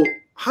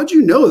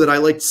know that I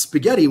liked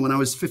spaghetti when I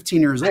was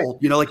 15 years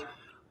old?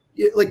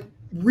 Like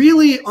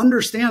really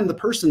understand the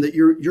person that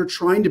you're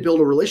trying to build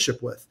a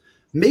relationship with.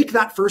 Make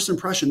that first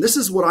impression. This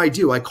is what I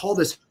do. I call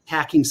this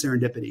hacking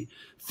serendipity.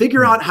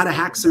 Figure out how to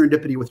hack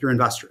serendipity with your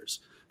investors.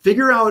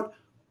 Figure out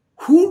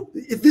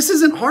if this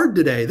isn't hard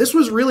today. This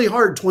was really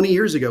hard 20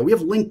 years ago. We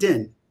have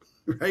LinkedIn,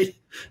 right?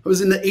 I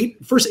was in the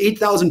first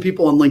 8,000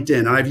 people on LinkedIn,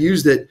 and I've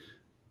used it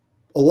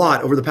a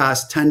lot over the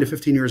past 10 to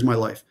 15 years of my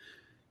life.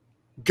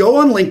 Go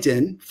on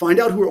LinkedIn, find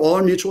out who all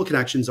our mutual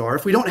connections are.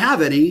 If we don't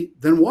have any,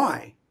 then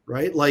why,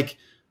 right? Like,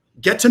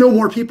 get to know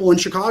more people in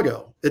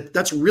Chicago.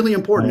 That's really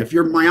important. Right. If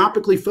you're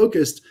myopically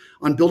focused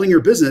on building your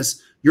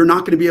business, you're not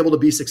going to be able to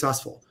be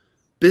successful.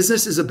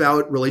 Business is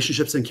about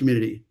relationships and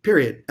community,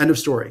 period. End of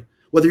story.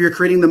 Whether you're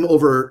creating them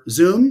over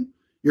Zoom,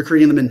 you're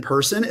creating them in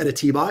person at a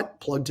T-Bot,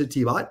 plug to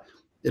T-Bot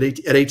at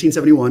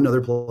 1871,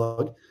 another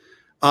plug,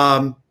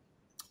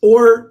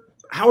 or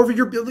however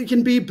you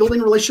can be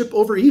building a relationship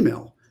over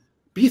email.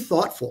 Be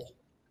thoughtful,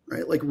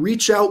 right? Like,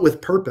 reach out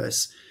with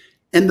purpose.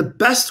 And the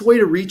best way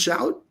to reach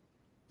out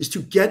is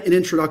to get an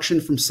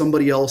introduction from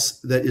somebody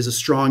else that is a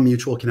strong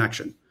mutual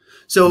connection.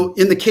 So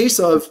in the case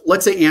of,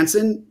 let's say,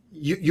 Anson,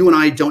 you and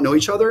I don't know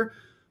each other,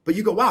 but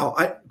you go, wow,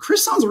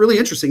 Chris sounds really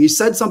interesting. He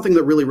said something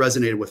that really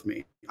resonated with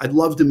me. I'd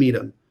love to meet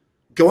him.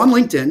 Go on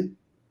LinkedIn,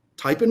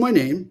 type in my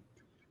name.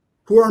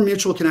 Who are our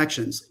mutual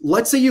connections?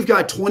 Let's say you've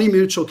got 20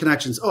 mutual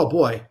connections. Oh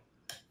boy.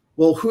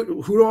 Well,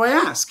 who do I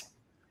ask?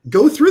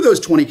 Go through those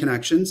 20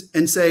 connections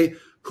and say,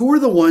 who are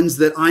the ones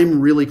that I'm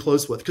really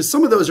close with? Because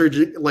some of those are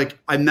like,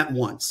 I met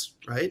once,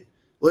 right?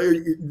 Well,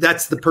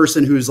 that's the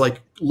person who's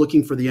like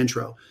looking for the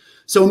intro.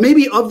 So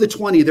maybe of the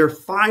 20, there are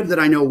 5 that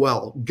I know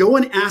well. Go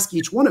and ask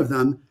each one of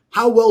them,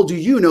 how well do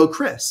you know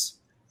Chris?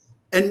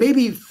 And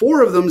maybe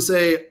 4 of them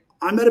say,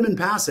 I met him in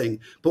passing.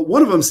 But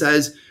one of them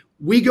says,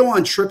 we go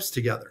on trips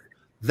together.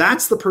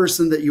 That's the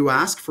person that you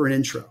ask for an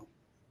intro,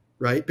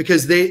 right?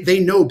 Because they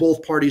know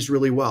both parties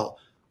really well.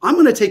 I'm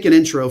going to take an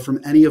intro from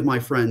any of my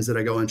friends that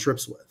I go on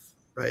trips with.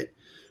 Right.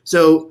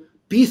 So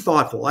be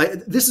thoughtful.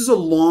 This is a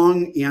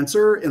long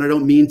answer, and I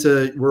don't mean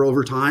we're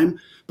over time,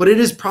 but it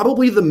is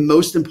probably the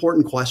most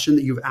important question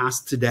that you've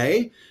asked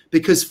today,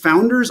 because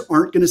founders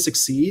aren't going to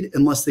succeed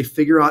unless they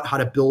figure out how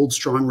to build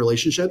strong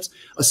relationships,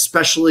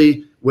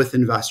 especially with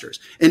investors.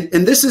 And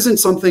this isn't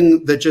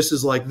something that just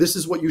is like, this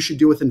is what you should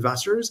do with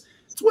investors.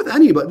 It's with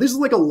anybody. This is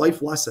like a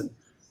life lesson.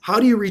 How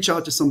do you reach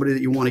out to somebody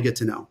that you want to get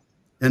to know?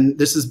 And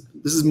this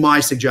is my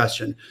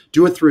suggestion.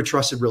 Do it through a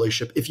trusted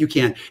relationship if you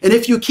can. And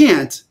if you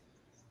can't,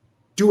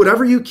 do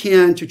whatever you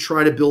can to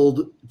try to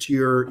build to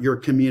your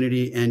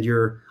community and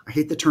I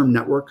hate the term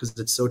network because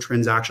it's so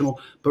transactional,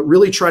 but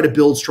really try to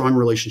build strong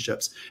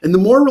relationships. And the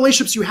more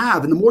relationships you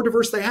have and the more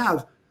diverse they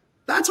have,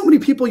 that's how many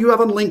people you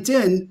have on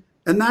LinkedIn.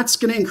 And that's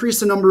going to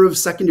increase the number of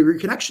second-degree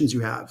connections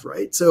you have,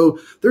 right? So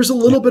there's a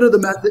little bit of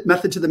the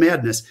method to the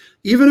madness.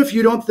 Even if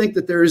you don't think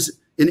that there's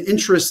an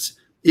interest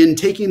in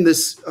taking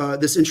this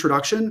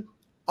introduction,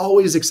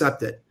 always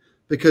accept it,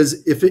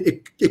 because if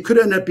it could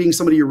end up being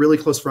somebody you're really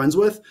close friends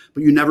with,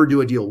 but you never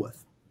do a deal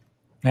with.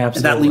 Absolutely.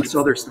 And that leads to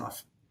other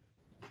stuff.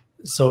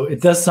 So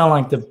it does sound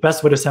like the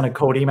best way to send a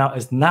cold email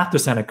is not to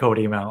send a cold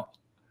email.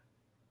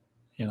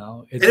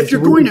 And if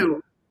you're going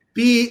to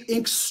be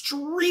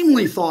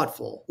extremely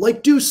thoughtful,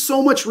 like do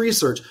so much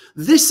research.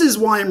 This is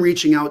why I'm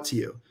reaching out to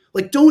you.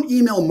 Like, don't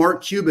email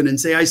Mark Cuban and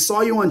say, I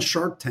saw you on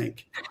Shark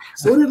Tank.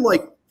 So did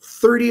like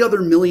 30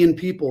 other million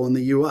people in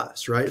the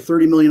US, right?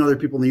 30 million other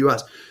people in the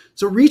US.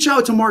 So reach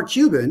out to Mark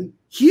Cuban.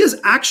 He is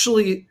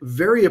actually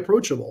very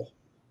approachable,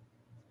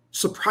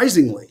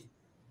 surprisingly.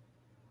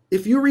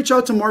 If you reach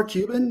out to Mark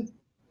Cuban,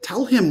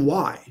 tell him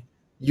why,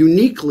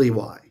 uniquely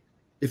why.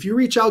 If you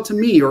reach out to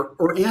me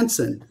or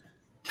Anson,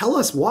 tell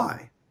us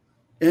why.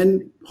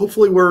 And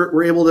hopefully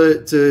we're able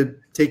to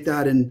take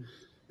that and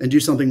do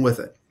something with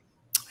it.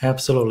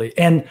 Absolutely.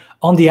 And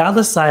on the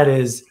other side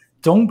is,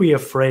 don't be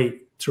afraid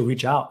to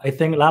reach out. I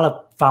think a lot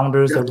of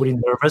founders are really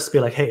nervous, be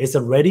like, hey, is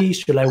it ready?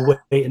 Should I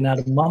wait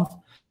another month?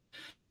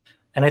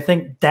 And I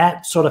think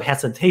that sort of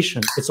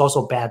hesitation is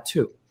also bad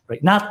too,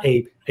 right? Not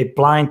a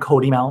blind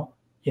cold email,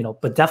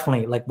 but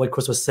definitely like what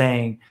Chris was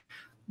saying,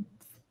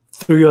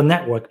 through your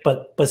network,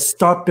 but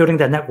start building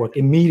that network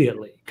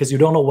immediately, because you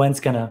don't know when it's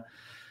gonna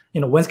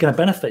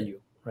benefit you,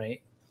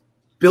 right?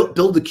 Build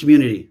the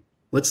community.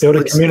 Let's build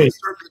a community.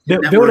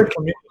 Build a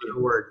community.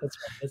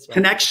 That's right.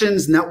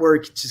 Connections,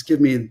 network. Just give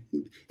me.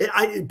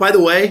 By the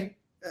way,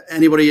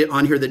 anybody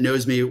on here that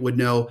knows me would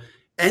know,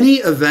 any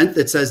event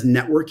that says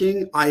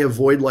networking, I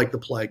avoid like the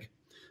plague,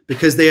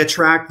 because they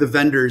attract the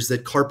vendors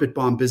that carpet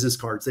bomb business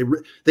cards.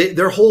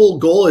 Their whole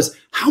goal is,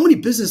 how many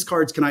business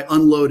cards can I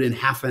unload in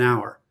half an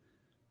hour?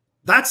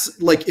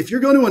 That's like, if you're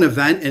going to an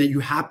event and you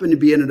happen to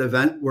be in an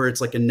event where it's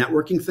like a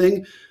networking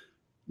thing,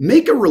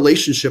 make a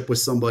relationship with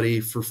somebody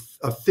for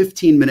a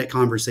 15-minute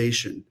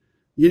conversation.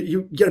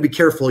 You got to be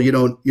careful you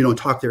don't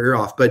talk their ear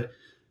off, but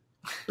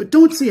but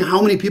don't see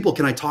how many people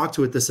can I talk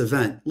to at this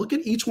event. Look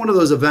at each one of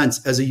those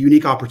events as a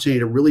unique opportunity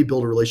to really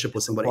build a relationship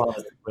with somebody. Well,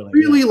 really,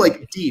 Really yeah.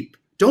 like deep.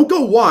 Don't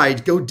go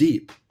wide, go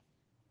deep.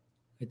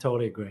 I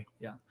totally agree.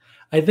 Yeah.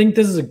 I think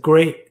this is a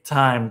great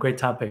time, great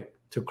topic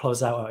to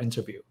close out our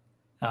interview.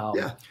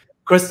 Yeah.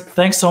 Chris,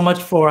 thanks so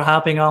much for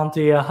hopping on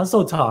the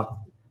Hustle Talk.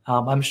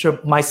 I'm sure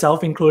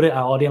myself included,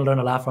 our audience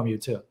learned a lot from you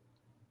too.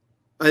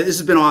 This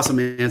has been awesome,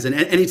 Anson.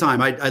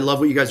 Anytime. I love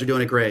what you guys are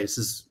doing at Grey. This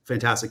is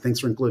fantastic. Thanks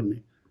for including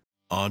me.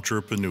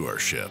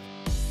 Entrepreneurship.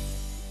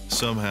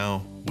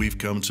 Somehow, we've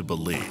come to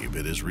believe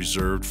it is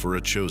reserved for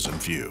a chosen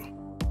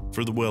few,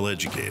 for the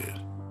well-educated,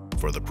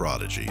 for the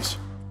prodigies,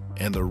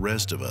 and the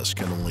rest of us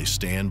can only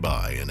stand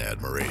by in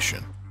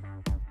admiration.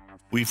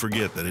 We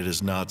forget that it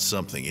is not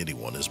something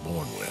anyone is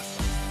born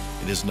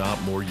with. It is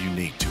not more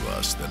unique to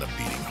us than a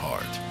beating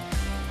heart.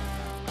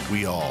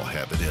 We all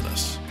have it in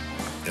us,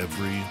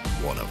 every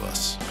one of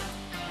us.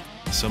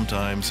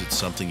 Sometimes it's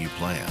something you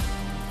plan,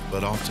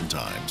 but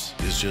oftentimes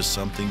it's just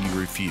something you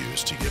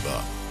refuse to give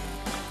up.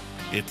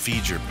 It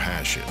feeds your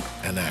passion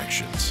and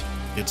actions.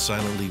 It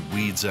silently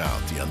weeds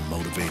out the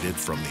unmotivated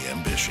from the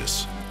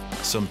ambitious.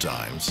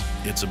 Sometimes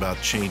it's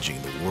about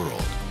changing the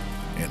world,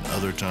 and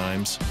other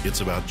times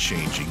it's about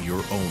changing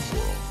your own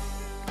world.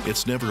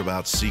 It's never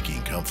about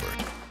seeking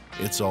comfort.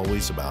 It's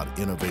always about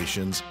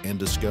innovations and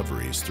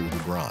discoveries through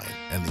the grind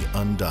and the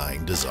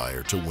undying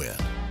desire to win.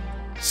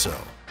 So,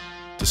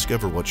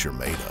 discover what you're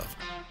made of.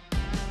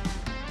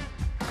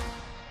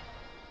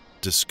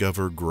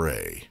 Discover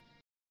Grey.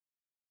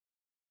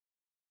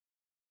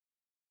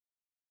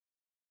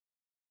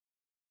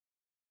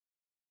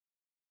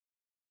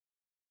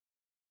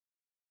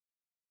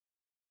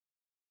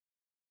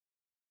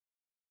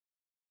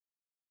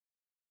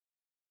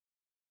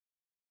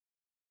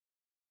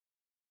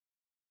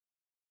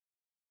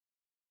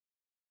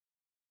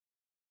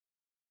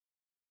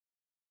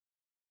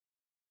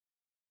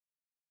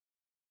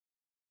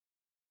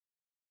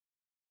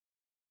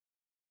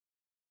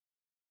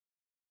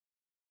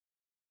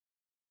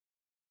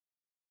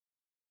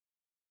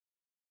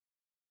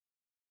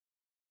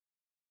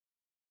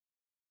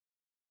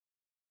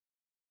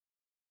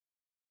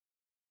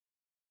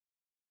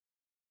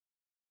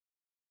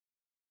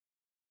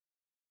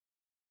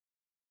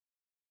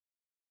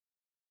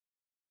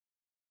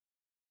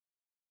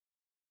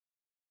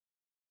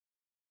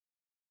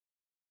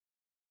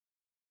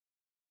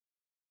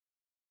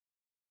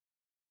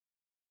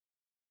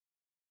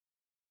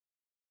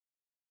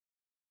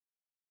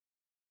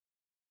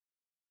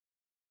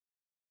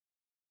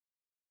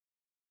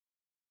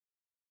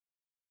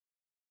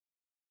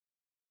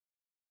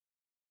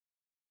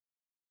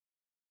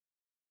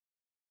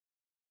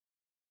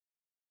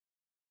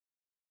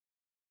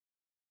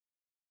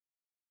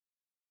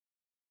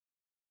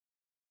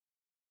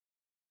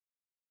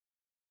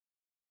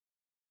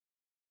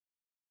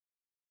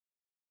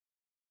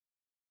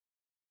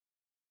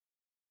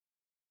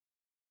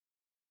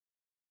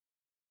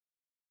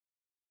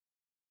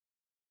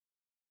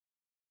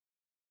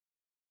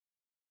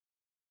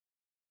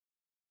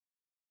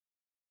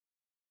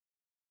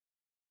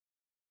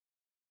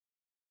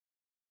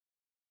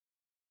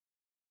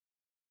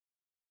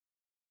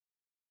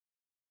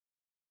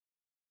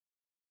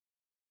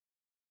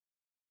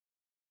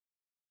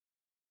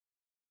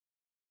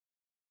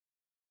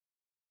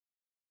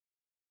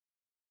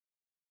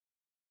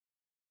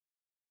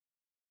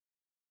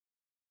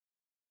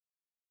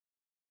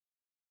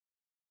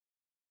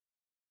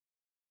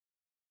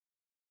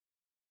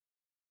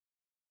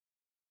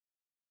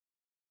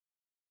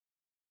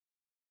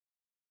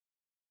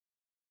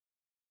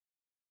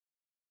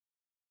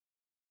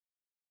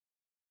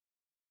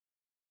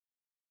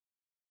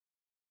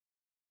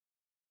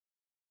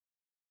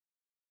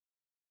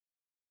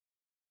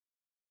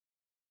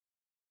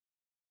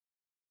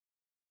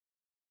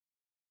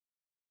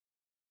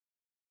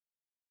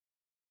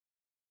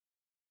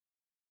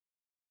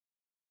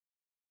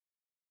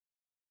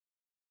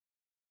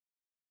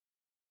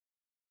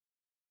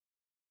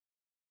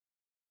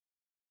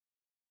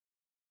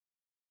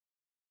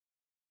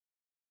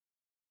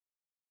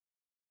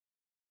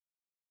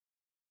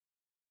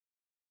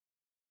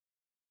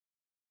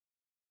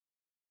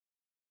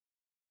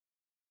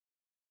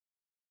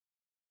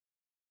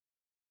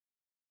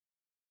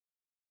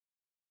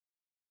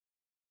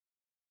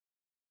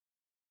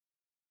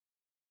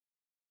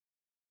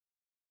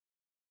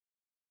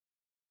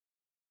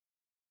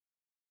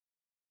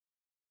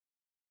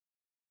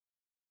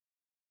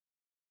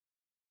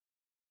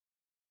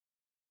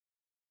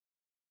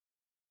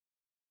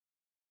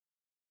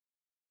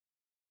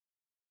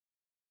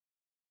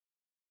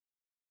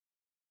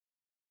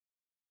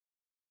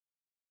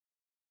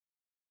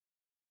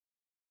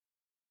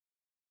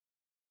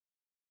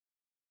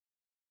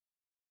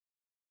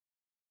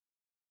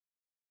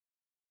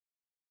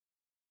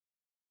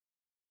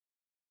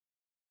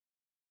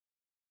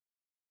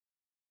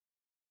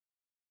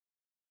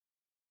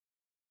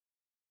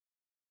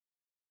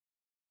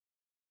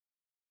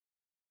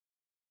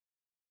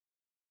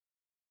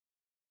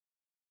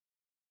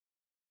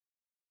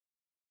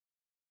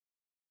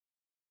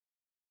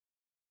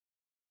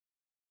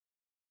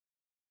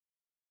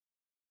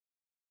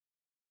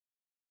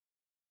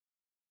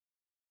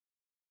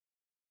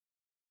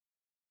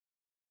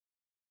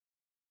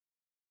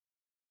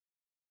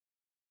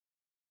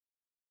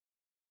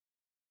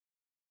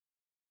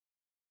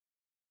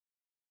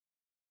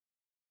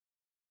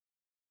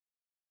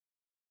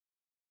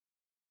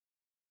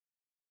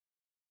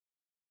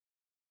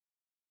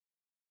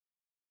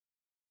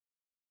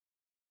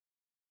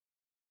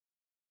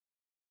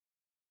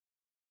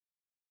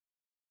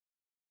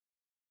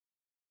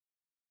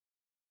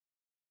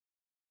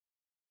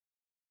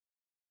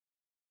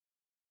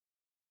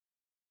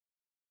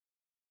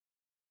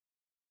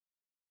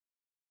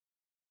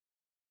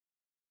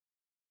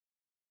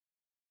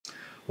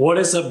 What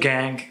is up,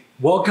 gang?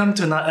 Welcome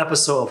to another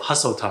episode of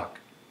Hustle Talk.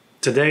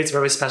 Today's a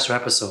very special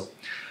episode.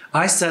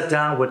 I sat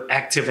down with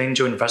active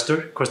angel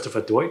investor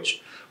Christopher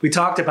Deutsch. We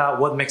talked about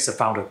what makes a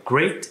founder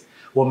great,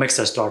 what makes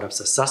a startup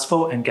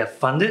successful and get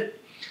funded.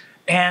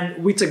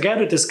 And we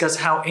together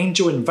discussed how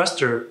angel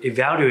investors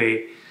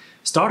evaluate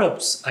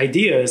startups,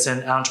 ideas,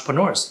 and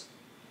entrepreneurs.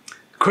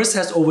 Chris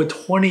has over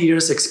 20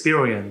 years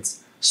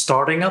experience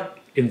starting up,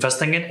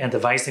 investing in, and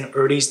advising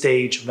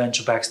early-stage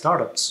venture-backed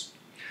startups.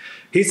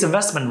 His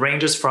investment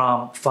ranges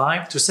from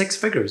 5 to 6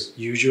 figures,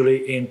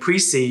 usually in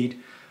pre-seed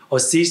or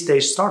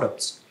seed-stage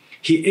startups.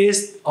 He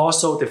is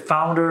also the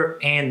founder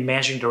and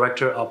managing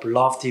director of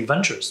Lofty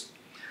Ventures.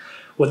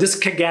 With this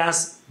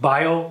kick-ass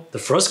bio, the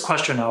first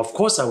question, of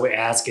course, I would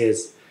ask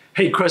is,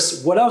 hey,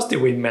 Chris, what else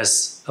did we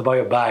miss about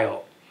your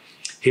bio?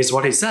 Here's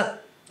what he said.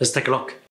 Let's take a look.